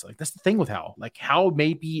weapons. Like, that's the thing with Howell. Like, Howell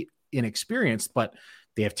may be inexperienced, but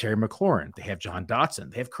they have Terry McLaurin. They have Jahan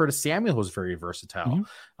Dotson. They have Curtis Samuel, who's very versatile.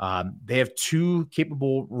 They have 2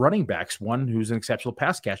 capable running backs, one who's an exceptional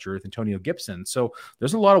pass catcher with Antonio Gibson. So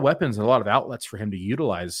there's a lot of weapons and a lot of outlets for him to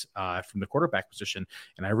utilize from the quarterback position.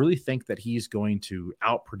 And I really think that he's going to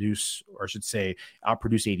outproduce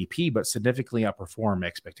ADP, but significantly outperform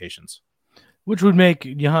expectations. Which would make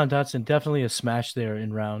Jahan Dotson definitely a smash there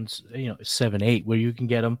in rounds, 7, 8, where you can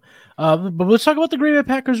get him. But let's talk about the Green Bay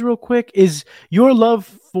Packers real quick. Is your love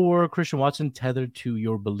for Christian Watson tethered to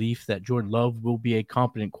your belief that Jordan Love will be a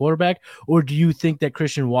competent quarterback, or do you think that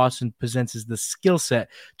Christian Watson possesses the skill set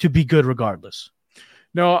to be good regardless?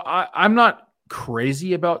 No, I'm not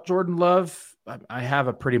crazy about Jordan Love. I have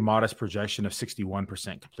a pretty modest projection of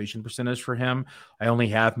 61% completion percentage for him. I only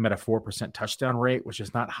have him at a 4% touchdown rate, which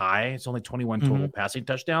is not high. It's only 21 total passing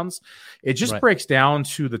touchdowns. It just breaks down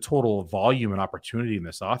to the total volume and opportunity in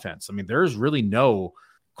this offense. I mean, there's really no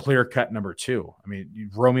clear-cut number 2. I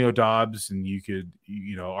mean, Romeo Doubs, and you could,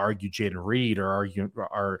 argue Jaden Reed or argue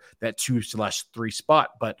that 2/3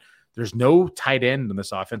 spot, but there's no tight end in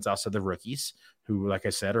this offense outside the rookies, who, like I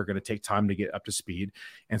said, are going to take time to get up to speed.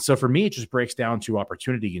 And so for me, it just breaks down to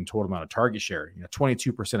opportunity and total amount of target share.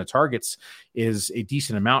 22% of targets is a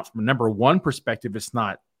decent amount. From a number 1 perspective, it's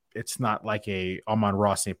not like a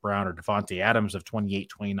Amon-Ra St. Brown or Devontae Adams of 28,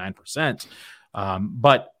 29%.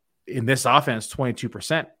 But in this offense,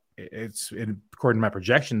 22%, according to my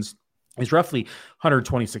projections, is roughly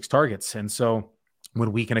 126 targets. And so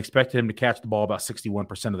when we can expect him to catch the ball about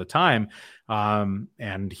 61% of the time,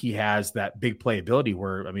 and he has that big play ability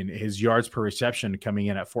where, his yards per reception coming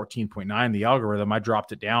in at 14.9, the algorithm, I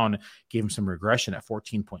dropped it down, gave him some regression at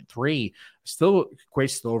 14.3, still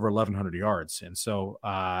equates to over 1,100 yards. And so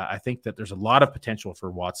I think that there's a lot of potential for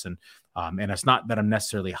Watson. And it's not that I'm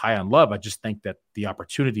necessarily high on Love. I just think that the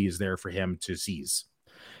opportunity is there for him to seize.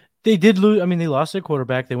 They did lose. They lost their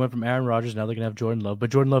quarterback. They went from Aaron Rodgers. Now they're going to have Jordan Love.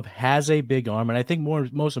 But Jordan Love has a big arm. And I think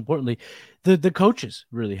most importantly, the coaches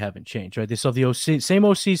really haven't changed, right? They still have the same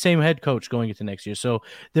OC, same head coach going into next year. So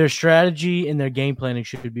their strategy and their game planning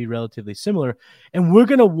should be relatively similar. And we're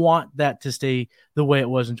going to want that to stay the way it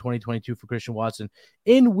was in 2022 for Christian Watson.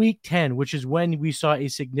 In week 10, which is when we saw a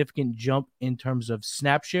significant jump in terms of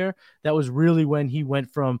snap share, that was really when he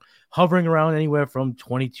went from hovering around anywhere from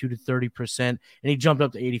 22 to 30%, and he jumped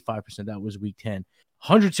up to 85%. That was week 10.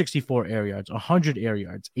 164 air yards, 100 air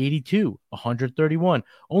yards, 82, 131,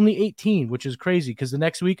 only 18, which is crazy because the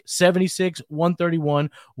next week, 76, 131,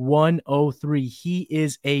 103. He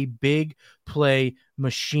is a big play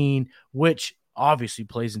machine, which obviously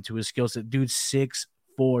plays into his skill set. Dude,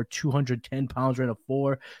 6'4", 210 pounds, ran a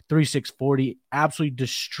 4.36 40, absolutely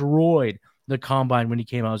destroyed the combine when he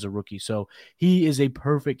came out as a rookie. So he is a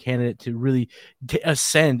perfect candidate to really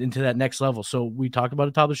ascend into that next level. So we talked about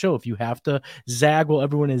at the top of the show, if you have to zag while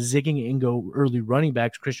everyone is zigging and go early running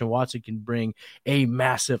backs, Christian Watson can bring a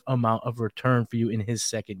massive amount of return for you in his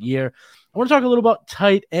second year. I want to talk a little about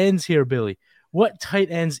tight ends here, Billy. What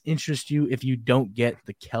tight ends interest you if you don't get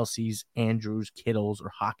the Kelseys, Andrews, Kittles,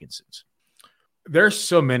 or Hawkinsons? There's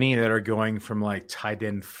so many that are going from like tight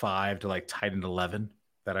end 5 to like tight end 11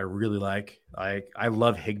 that I really like. I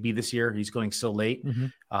love Higbee this year. He's going so late.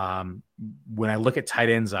 When I look at tight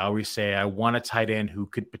ends, I always say I want a tight end who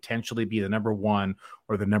could potentially be the number 1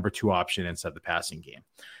 or the number 2 option inside the passing game.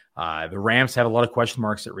 The Rams have a lot of question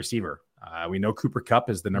marks at receiver. We know Cooper Kupp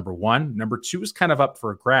is the number 1. Number 2 is kind of up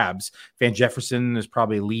for grabs. Van Jefferson is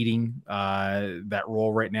probably leading that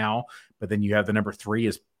role right now. But then you have the number 3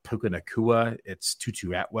 is Puka Nacua. It's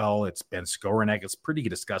Tutu Atwell. It's Ben Skowronek. It's pretty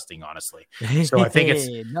disgusting, honestly. So I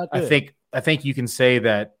think I think you can say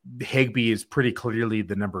that Higbee is pretty clearly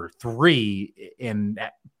the number 3 and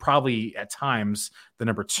probably at times the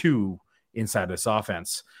number 2 inside this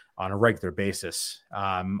offense on a regular basis.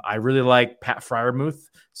 I really like Pat Freiermuth.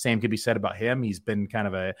 Same could be said about him. He's been kind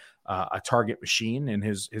of a target machine in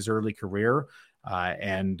his early career.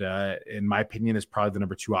 And in my opinion, is probably the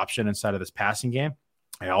number 2 option inside of this passing game.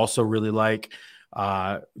 I also really like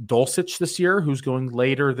Dulcich this year, who's going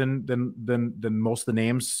later than most of the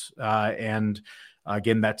names. And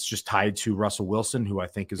again, that's just tied to Russell Wilson, who I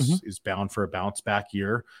think is bound for a bounce back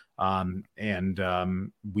year.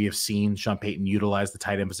 We have seen Sean Payton utilize the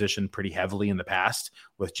tight end position pretty heavily in the past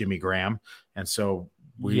with Jimmy Graham. And so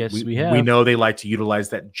we know they like to utilize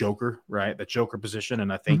that joker, right? That joker position.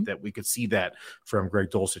 And I think that we could see that from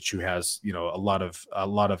Greg Dulcich, who has, a lot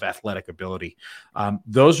of athletic ability.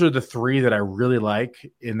 Those are the 3 that I really like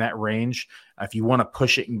in that range. If you want to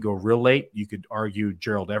push it and go real late, you could argue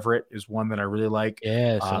Gerald Everett is one that I really like.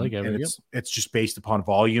 Yes, I like Everett. It's just based upon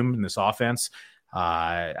volume in this offense.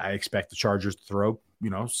 I expect the Chargers to throw,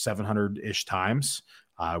 700-ish times.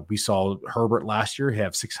 We saw Herbert last year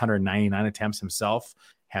have 699 attempts himself,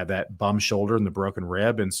 had that bum shoulder and the broken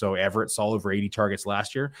rib. And so Everett saw over 80 targets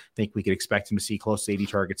last year. I think we could expect him to see close to 80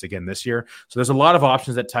 targets again this year. So there's a lot of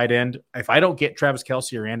options at tight end. If I don't get Travis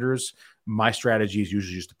Kelce or Andrews, my strategy is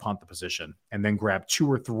usually just to punt the position and then grab 2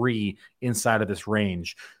 or 3 inside of this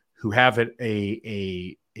range who have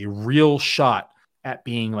a real shot at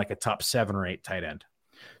being like a top 7 or 8 tight end.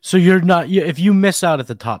 So you're not, if you miss out at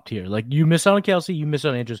the top tier, like you miss out on Kelce, you miss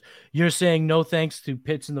out on Andrews, you're saying no thanks to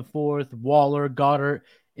Pitts in the 4th, Waller, Goddard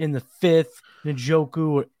in the 5th,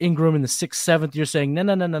 Njoku or Ingram in the 6th, 7th. You're saying no.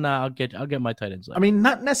 I'll get my tight ends later. I mean,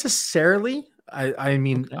 not necessarily. I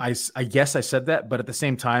guess I said that, but at the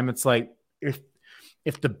same time, it's like if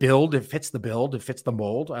it fits the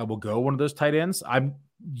mold, I will go one of those tight ends. I'm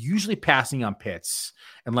usually passing on Pitts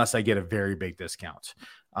unless I get a very big discount.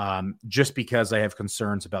 Just because I have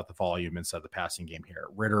concerns about the volume inside the passing game here.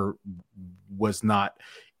 Ritter was not,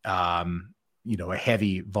 a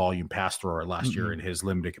heavy volume pass thrower last year in his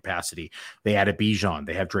limited capacity. They added Bijan.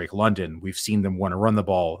 They have Drake London. We've seen them want to run the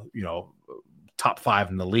ball, top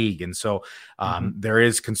 5 in the league. And so there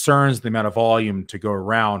is concerns the amount of volume to go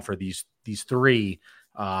around for these 3.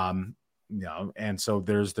 And so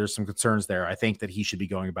there's some concerns there. I think that he should be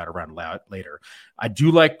going about a round later. I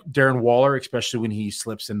do like Darren Waller, especially when he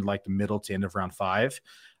slips into like the middle to end of round 5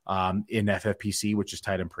 in FFPC, which is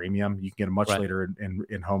tight end premium. You can get him much later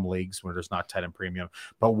in home leagues where there's not tight end premium.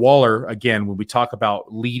 But Waller, again, when we talk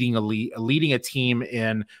about leading a team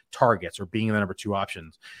in targets or being the number 2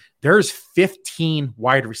 options, there's 15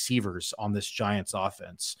 wide receivers on this Giants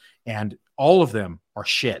offense, and all of them are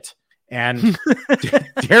shit. And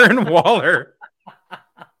Darren Waller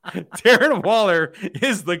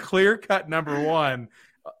is the clear-cut number 1.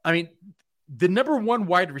 I mean, the number 1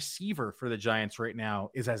 wide receiver for the Giants right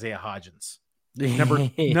now is Isaiah Hodgins.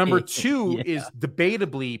 Number 2 is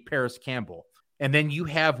debatably Paris Campbell. And then you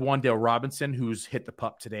have Wan'Dale Robinson, who's hit the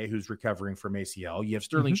pup today, who's recovering from ACL. You have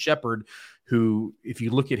Sterling Shepard, who, if you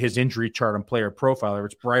look at his injury chart on Player Profiler,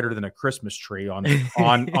 it's brighter than a Christmas tree on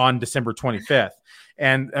December 25th.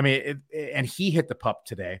 And I mean, and he hit the pup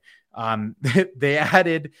today. They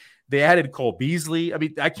added Cole Beasley. I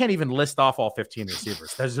mean, I can't even list off all 15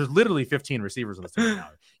 receivers. There's literally 15 receivers on the team now.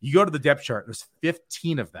 You go to the depth chart, there's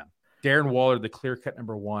 15 of them. Darren Waller, the clear-cut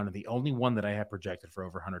number 1, and the only one that I have projected for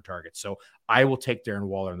over 100 targets. So I will take Darren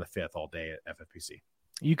Waller in the 5th all day at FFPC.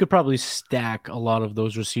 You could probably stack a lot of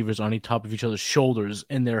those receivers on top of each other's shoulders,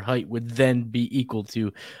 and their height would then be equal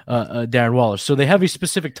to Darren Waller. So they have a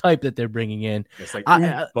specific type that they're bringing in. It's like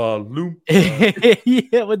yeah, with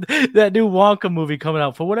that new Wonka movie coming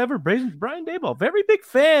out for whatever. Brian Daboll, very big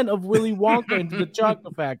fan of Willy Wonka and the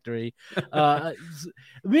Chocolate Factory. Let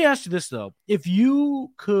me ask you this though: if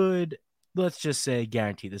you could, let's just say,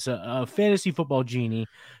 guarantee this, a fantasy football genie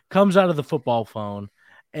comes out of the football phone,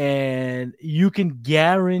 and you can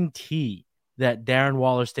guarantee that Darren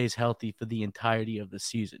Waller stays healthy for the entirety of the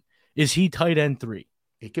season, is he tight end 3?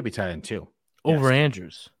 He could be tight end 2 over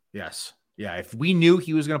Andrews. Yes. Yeah, if we knew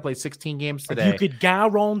he was going to play 16 games today, you could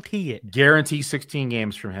guarantee it. Guarantee 16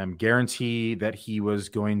 games from him. Guarantee that he was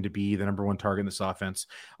going to be the number one target in this offense.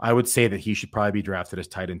 I would say that he should probably be drafted as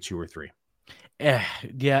tight end 2 or 3.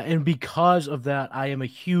 Yeah, and because of that, I am a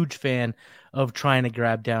huge fan of trying to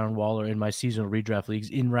grab Darren Waller in my seasonal redraft leagues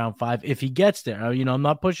in round 5 if he gets there. I'm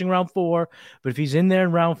not pushing round 4, but if he's in there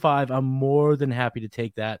in round 5, I'm more than happy to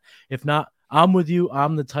take that. If not, I'm with you.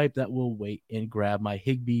 I'm the type that will wait and grab my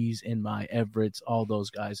Higbees and my Everetts, all those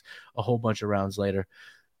guys, a whole bunch of rounds later.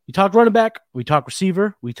 We talked running back, we talked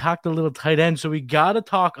receiver, we talked a little tight end, so we got to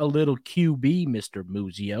talk a little QB, Mr.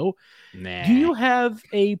 Muzio. Nah. Do you have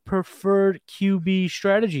a preferred QB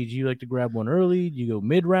strategy? Do you like to grab one early? Do you go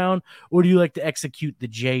mid-round? Or do you like to execute the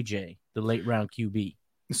JJ, the late-round QB?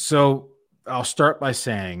 So I'll start by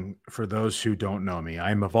saying, for those who don't know me,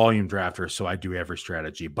 I'm a volume drafter, so I do every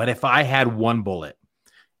strategy. But if I had one bullet,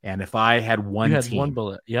 and if I had one team, one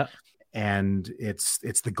bullet, yeah. And it's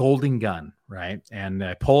the golden gun, right? And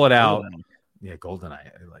I pull it out. Yeah,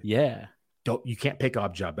 GoldenEye. You can't pick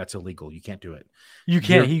Odd Job. That's illegal. You can't do it. You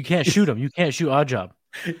can't shoot him. You can't shoot Odd Job.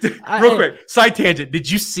 Real quick, side tangent.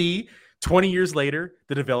 Did you see 20 years later,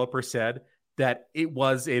 the developer said that it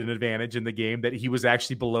was an advantage in the game that he was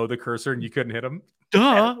actually below the cursor and you couldn't hit him?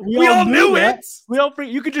 Duh. We all knew it.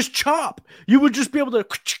 You could just chop. You would just be able to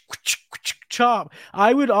chop.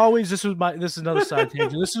 I would always, this is another side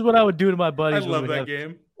tangent. This is what I would do to my buddies. I love that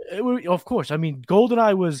game. Of course. I mean,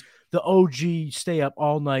 GoldenEye was the OG stay up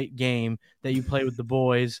all night game that you play with the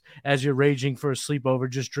boys as you're raging for a sleepover,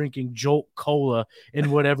 just drinking Jolt Cola and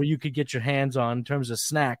whatever you could get your hands on in terms of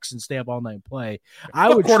snacks and stay up all night and play.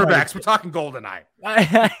 Quarterbacks. We're talking GoldenEye.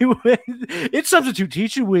 It's substitute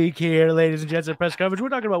teaching week here, ladies and gents, at press coverage. We're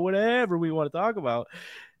talking about whatever we want to talk about.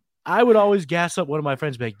 I would always gas up one of my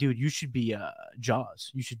friends, be like, dude, you should be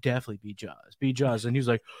Jaws. You should definitely be Jaws. Be Jaws. And he was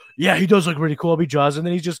like, yeah, he does look really cool. I'll be Jaws. And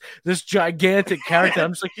then he's just this gigantic character.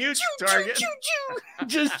 I'm just like, huge target.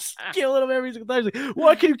 Just killing him every single time. He's like,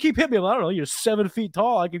 why can you keep hitting me? I don't know. You're 7 feet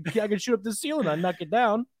tall. I can shoot up the ceiling. I knock it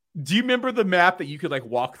down. Do you remember the map that you could like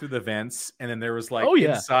walk through the vents and then there was like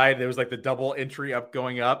inside there was like the double entry up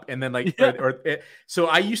going up and then like so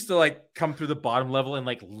I used to like come through the bottom level and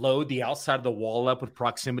like load the outside of the wall up with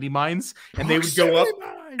proximity mines and they would go up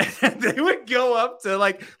and they would go up to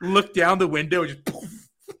like look down the window and just poof.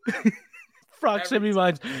 Proximity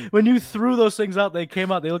mines. When you threw those things out, they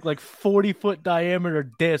came out. They looked like 40-foot diameter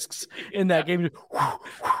discs in that game.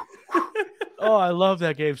 Oh, I love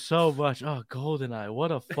that game so much. Oh, GoldenEye.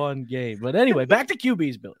 What a fun game. But anyway, back to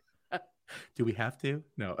QBs, Billy. Do we have to?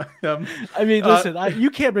 No. I mean, listen,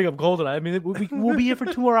 you can't bring up GoldenEye. I mean, we'll be here for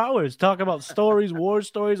 2 more hours talking about stories, war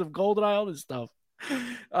stories of GoldenEye, all this stuff.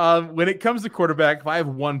 When it comes to quarterback, if I have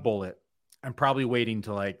one bullet, I'm probably waiting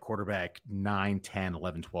to like quarterback 9, 10,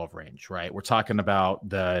 11, 12 range, right? We're talking about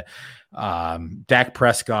the Dak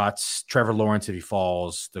Prescott's, Trevor Lawrence if he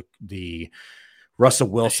falls, the Russell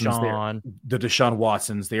Wilson's, the Deshaun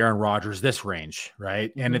Watsons, the Aaron Rodgers, this range,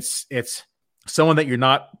 right? Mm-hmm. And it's someone that you're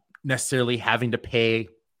not necessarily having to pay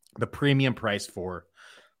the premium price for,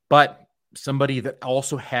 but somebody that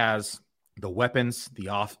also has the weapons, the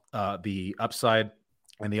upside,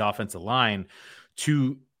 and the offensive line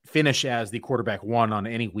to finish as the quarterback 1 on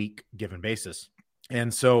any week given basis.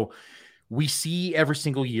 And so we see every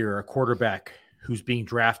single year a quarterback who's being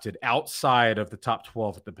drafted outside of the top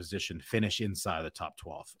 12 at the position finish inside the top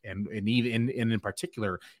 12 and even in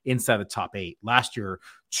particular inside the top 8. Last year,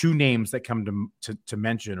 2 names that come to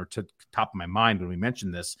mention or to top of my mind when we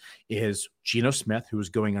mention this is Geno Smith, who was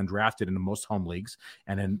going undrafted in most home leagues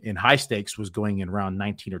and in high stakes was going in around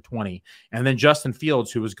 19 or 20. And then Justin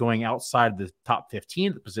Fields, who was going outside the top 15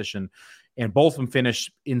 at the position. And both of them finished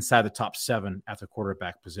inside the top 7 at the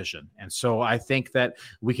quarterback position. And so I think that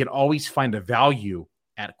we can always find a value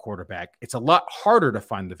at quarterback. It's a lot harder to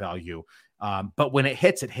find the value, but when it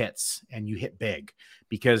hits, and you hit big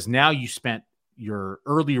because now you spent your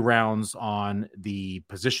early rounds on the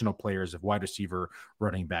positional players of wide receiver,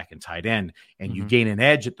 running back, and tight end, and you gain an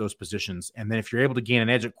edge at those positions. And then if you're able to gain an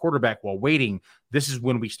edge at quarterback while waiting, this is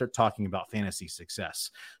when we start talking about fantasy success.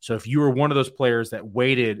 So if you were one of those players that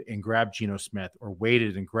waited and grabbed Geno Smith or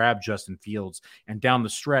waited and grabbed Justin Fields and down the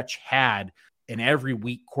stretch had an every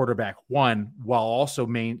week quarterback 1 while also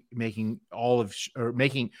making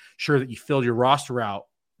sure that you filled your roster out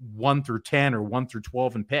 1 through 10 or 1 through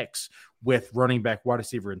 12 in picks with running back, wide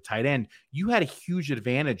receiver, and tight end, you had a huge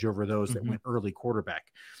advantage over those that went early quarterback.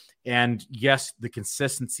 And yes, the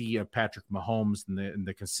consistency of Patrick Mahomes and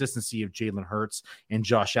the consistency of Jalen Hurts and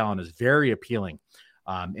Josh Allen is very appealing.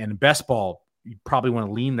 And in best ball, you probably want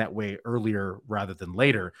to lean that way earlier rather than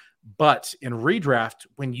later. But in redraft,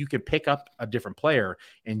 when you can pick up a different player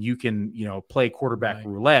and you can, play quarterback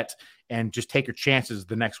roulette and just take your chances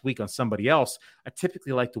the next week on somebody else, I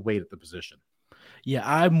typically like to wait at the position. Yeah,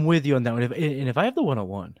 I'm with you on that one. If I have the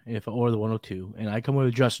 101, or the 102, and I come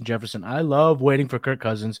with Justin Jefferson, I love waiting for Kirk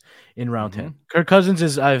Cousins in round 10. Kirk Cousins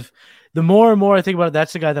is the more and more I think about it,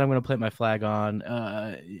 that's the guy that I'm going to plant my flag on.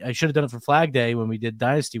 I should have done it for Flag Day when we did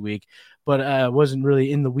Dynasty Week, but I wasn't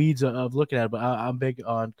really in the weeds of looking at it. But I'm big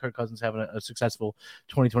on Kirk Cousins having a successful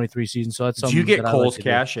 2023 season. So that's something. Do you get that Cole's like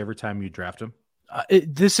cash every time you draft him?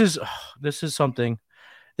 This is something.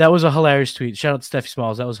 That was a hilarious tweet. Shout out to Steffi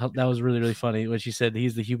Smalls. That was really, really funny when she said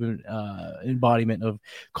he's the human embodiment of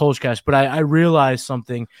Coach Cash. But I realized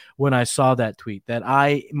something when I saw that tweet, that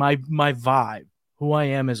my vibe, who I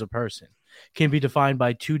am as a person, can be defined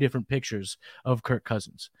by two different pictures of Kirk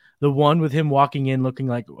Cousins. The one with him walking in looking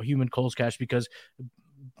like human Coach Cash because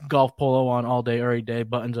golf polo on all day, every day,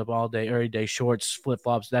 buttons up all day, every day, shorts,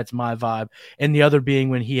 flip-flops. That's my vibe. And the other being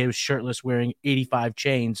when he was shirtless, wearing 85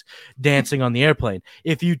 chains, dancing on the airplane.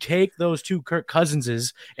 If you take those two Kirk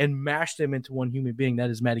Cousinses and mash them into one human being, that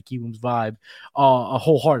is Matty Kiwoom's vibe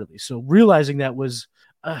wholeheartedly. So realizing that was,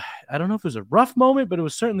 I don't know if it was a rough moment, but it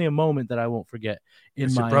was certainly a moment that I won't forget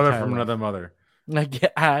in my brother entire from life. Another mother.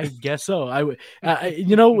 I guess so. I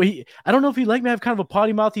don't know if he like me. I have kind of a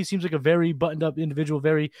potty mouth. He seems like a very buttoned up individual,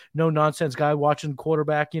 very no nonsense guy watching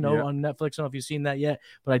quarterback, on Netflix. I don't know if you've seen that yet,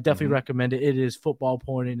 but I definitely recommend it. It is football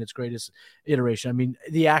porn in its greatest iteration. I mean,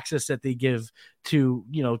 the access that they give to,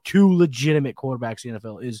 two legitimate quarterbacks in the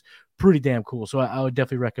NFL is pretty damn cool. So I would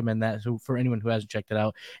definitely recommend that. So for anyone who hasn't checked it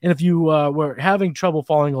out, and if you were having trouble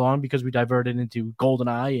following along because we diverted into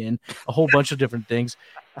GoldenEye and a whole bunch of different things,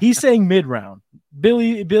 he's saying mid-round.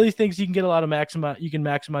 Billy thinks you can get a lot of you can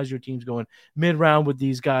maximize your teams going mid-round with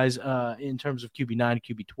these guys in terms of QB9,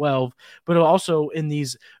 QB12, but also in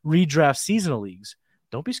these redraft seasonal leagues.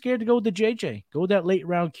 Don't be scared to go with the JJ. Go with that late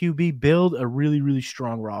round QB, build a really, really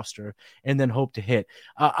strong roster, and then hope to hit.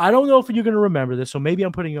 I don't know if you're going to remember this, so maybe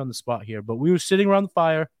I'm putting you on the spot here, but we were sitting around the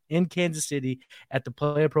fire in Kansas City at the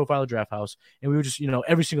Player Profiler Draft House, and we were just,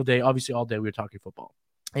 every single day, obviously all day, we were talking football.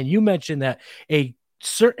 And you mentioned that a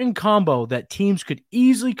certain combo that teams could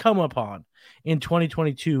easily come upon in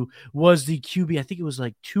 2022 was the QB. I think it was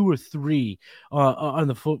like 2 or 3 on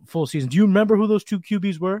the full season. Do you remember who those two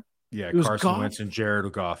QBs were? Yeah, Carson Wentz and Jared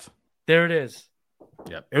Goff. There it is.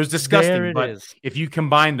 Yep. It was disgusting, if you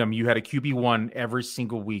combined them, you had a QB1 every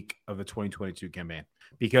single week of the 2022 campaign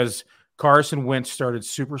because Carson Wentz started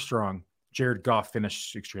super strong. Jared Goff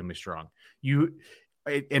finished extremely strong.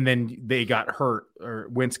 And then they got hurt, or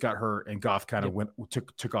Wentz got hurt, and Goff kind of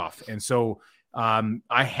took off. And so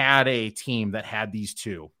I had a team that had these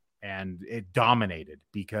two, and it dominated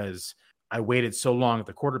because I waited so long at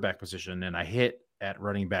the quarterback position, and I hit at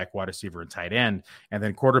running back, wide receiver, and tight end, and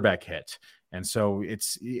then quarterback hit. And so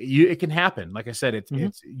it can happen. Like I said,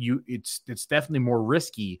 it's definitely more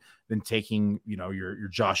risky than taking, your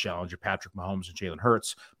Josh Allen, your Patrick Mahomes, and Jalen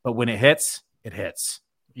Hurts. But when it hits, it hits.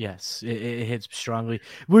 Yes, it hits strongly.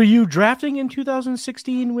 Were you drafting in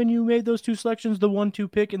 2016 when you made those two selections, the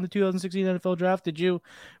 1-2 pick in the 2016 NFL draft?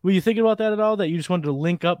 Were you thinking about that at all, that you just wanted to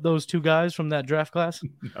link up those two guys from that draft class?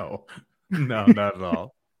 No, not at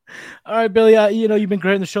all. All right, Billy, you've been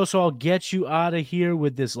great in the show, so I'll get you out of here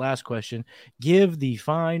with this last question. Give the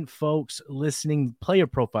fine folks listening, Player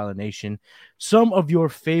Profiler Nation, some of your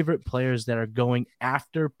favorite players that are going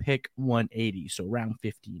after pick 180, so round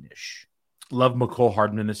 15-ish. Love McCole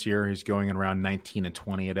Hardman this year. He's going in around 19 and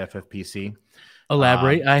 20 at FFPC.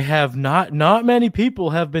 Elaborate. I have not many people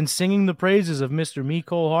have been singing the praises of Mr.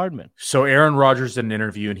 Mecole Hardman. So Aaron Rodgers did an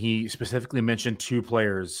interview, and he specifically mentioned 2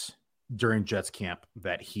 players during Jets camp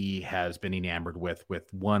that he has been enamored with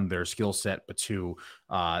one, their skill set, but 2,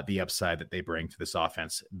 the upside that they bring to this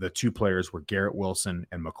offense. The 2 players were Garrett Wilson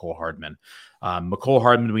and McCole Hardman. McCole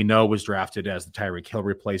Hardman, we know, was drafted as the Tyreek Hill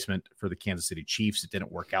replacement for the Kansas City Chiefs. It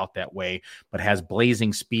didn't work out that way, but has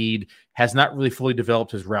blazing speed, has not really fully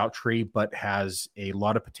developed his route tree, but has a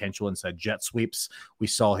lot of potential inside jet sweeps. We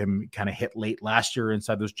saw him kind of hit late last year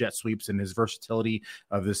inside those jet sweeps and his versatility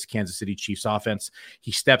of this Kansas City Chiefs offense.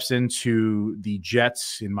 He steps into the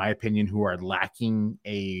Jets, in my opinion, who are lacking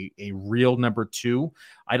a real number 2.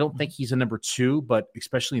 I don't think he's a number 2, but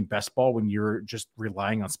especially in best ball, when you're just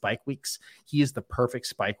relying on spike weeks, he is the perfect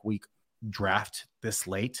spike week draft this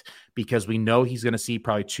late, because we know he's going to see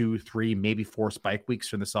probably 2, 3, maybe 4 spike weeks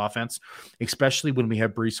from this offense, especially when we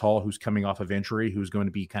have Breece Hall, who's coming off of injury, who's going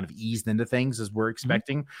to be kind of eased into things as we're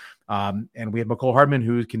expecting. And we have McCole Hardman,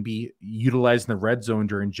 who can be utilized in the red zone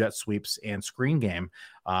during jet sweeps and screen game.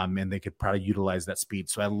 And they could probably utilize that speed.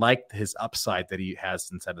 So I like his upside that he has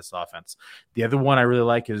inside this offense. The other one I really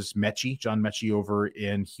like is John Mechie over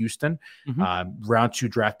in Houston. Round 2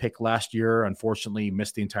 draft pick last year, unfortunately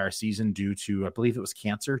missed the entire season due to, I believe it was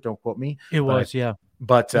cancer. Don't quote me. Yeah.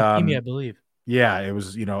 But leukemia, I believe. Yeah, it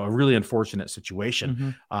was, a really unfortunate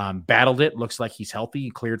situation. Battled it. Looks like he's healthy,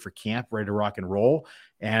 cleared for camp, ready to rock and roll.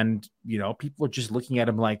 And, people are just looking at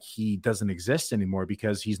him like he doesn't exist anymore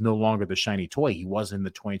because he's no longer the shiny toy. He was in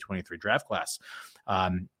the 2023 draft class.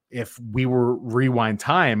 If we were rewind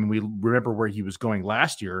time and we remember where he was going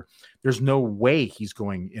last year, there's no way he's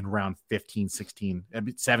going in round 15, 16,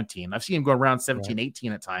 17. I've seen him go around 17,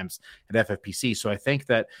 18 at times at FFPC. So I think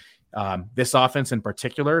that this offense in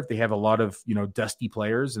particular, they have a lot of, dusty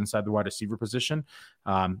players inside the wide receiver position.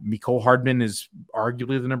 McCole Hardman is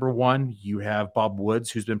arguably the number 1. You have Bob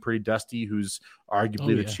Woods, who's been pretty dusty, who's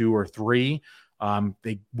arguably the 2 or 3.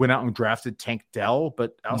 They went out and drafted Tank Dell,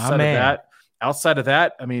 but outside of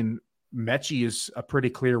that, I mean, Mechie is a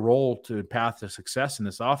pretty clear role to path to success in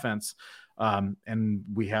this offense. And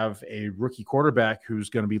we have a rookie quarterback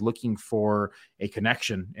who's going to be looking for a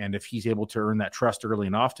connection. And if he's able to earn that trust early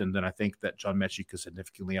and often, then I think that John Mechie could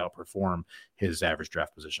significantly outperform his average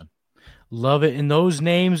draft position. Love it. And those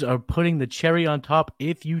names are putting the cherry on top.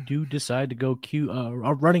 If you do decide to go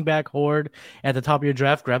a running back horde at the top of your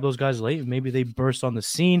draft, grab those guys late. Maybe they burst on the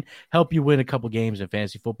scene, help you win a couple games in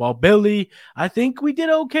fantasy football. Billy, I think we did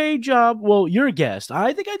okay job. Well, you're a guest.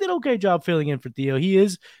 I think I did okay job filling in for Theo. He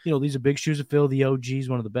is, these are big shoes to fill. The OG is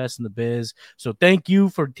one of the best in the biz. So thank you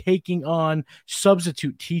for taking on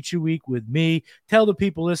Substitute Teacher Week with me. Tell the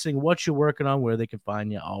people listening what you're working on, where they can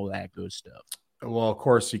find you, all that good stuff. Well, of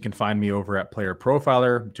course, you can find me over at Player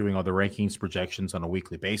Profiler, doing all the rankings, projections on a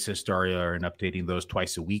weekly basis. Daria and updating those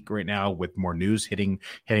twice a week right now with more news hitting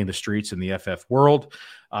the streets in the FF world.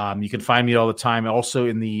 You can find me all the time also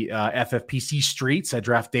in the FFPC streets. I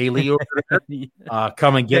draft daily over there.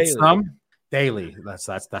 Come and get some daily. That's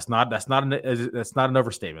not an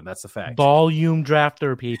overstatement. That's a fact. Volume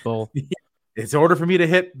drafter, people. It's in order for me to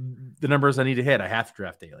hit the numbers I need to hit, I have to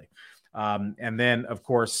draft daily. And then, of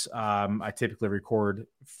course, I typically record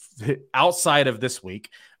outside of this week.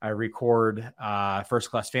 I record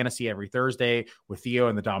First Class Fantasy every Thursday with Theo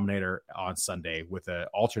and the Dominator on Sunday, with an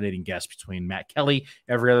alternating guest between Matt Kelly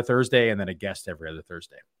every other Thursday and then a guest every other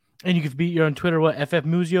Thursday. And you're on Twitter. What? FF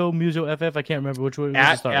Muzio FF? I can't remember which one.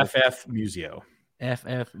 At FF Muzio.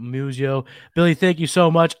 FF Muzio. Billy, thank you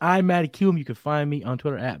so much. I'm Matty Cuum. You can find me on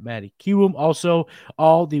Twitter at Matty Cuum. Also,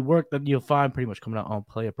 all the work that you'll find pretty much coming out on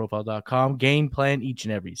playerprofile.com. Game plan each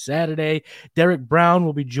and every Saturday. Derek Brown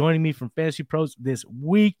will be joining me from Fantasy Pros this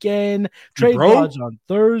weekend. Trade Gods on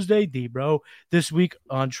Thursday. D-Bro. This week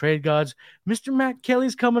on Trade Gods, Mr. Matt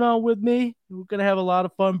Kelly's coming on with me. We're going to have a lot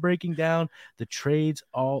of fun breaking down the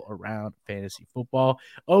all around fantasy football.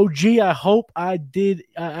 OG, I hope I did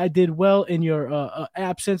well in your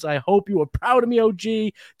absence. I hope you were proud of me,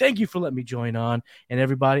 OG. Thank you for letting me join on. And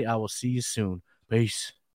everybody, I will see you soon.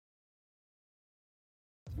 Peace.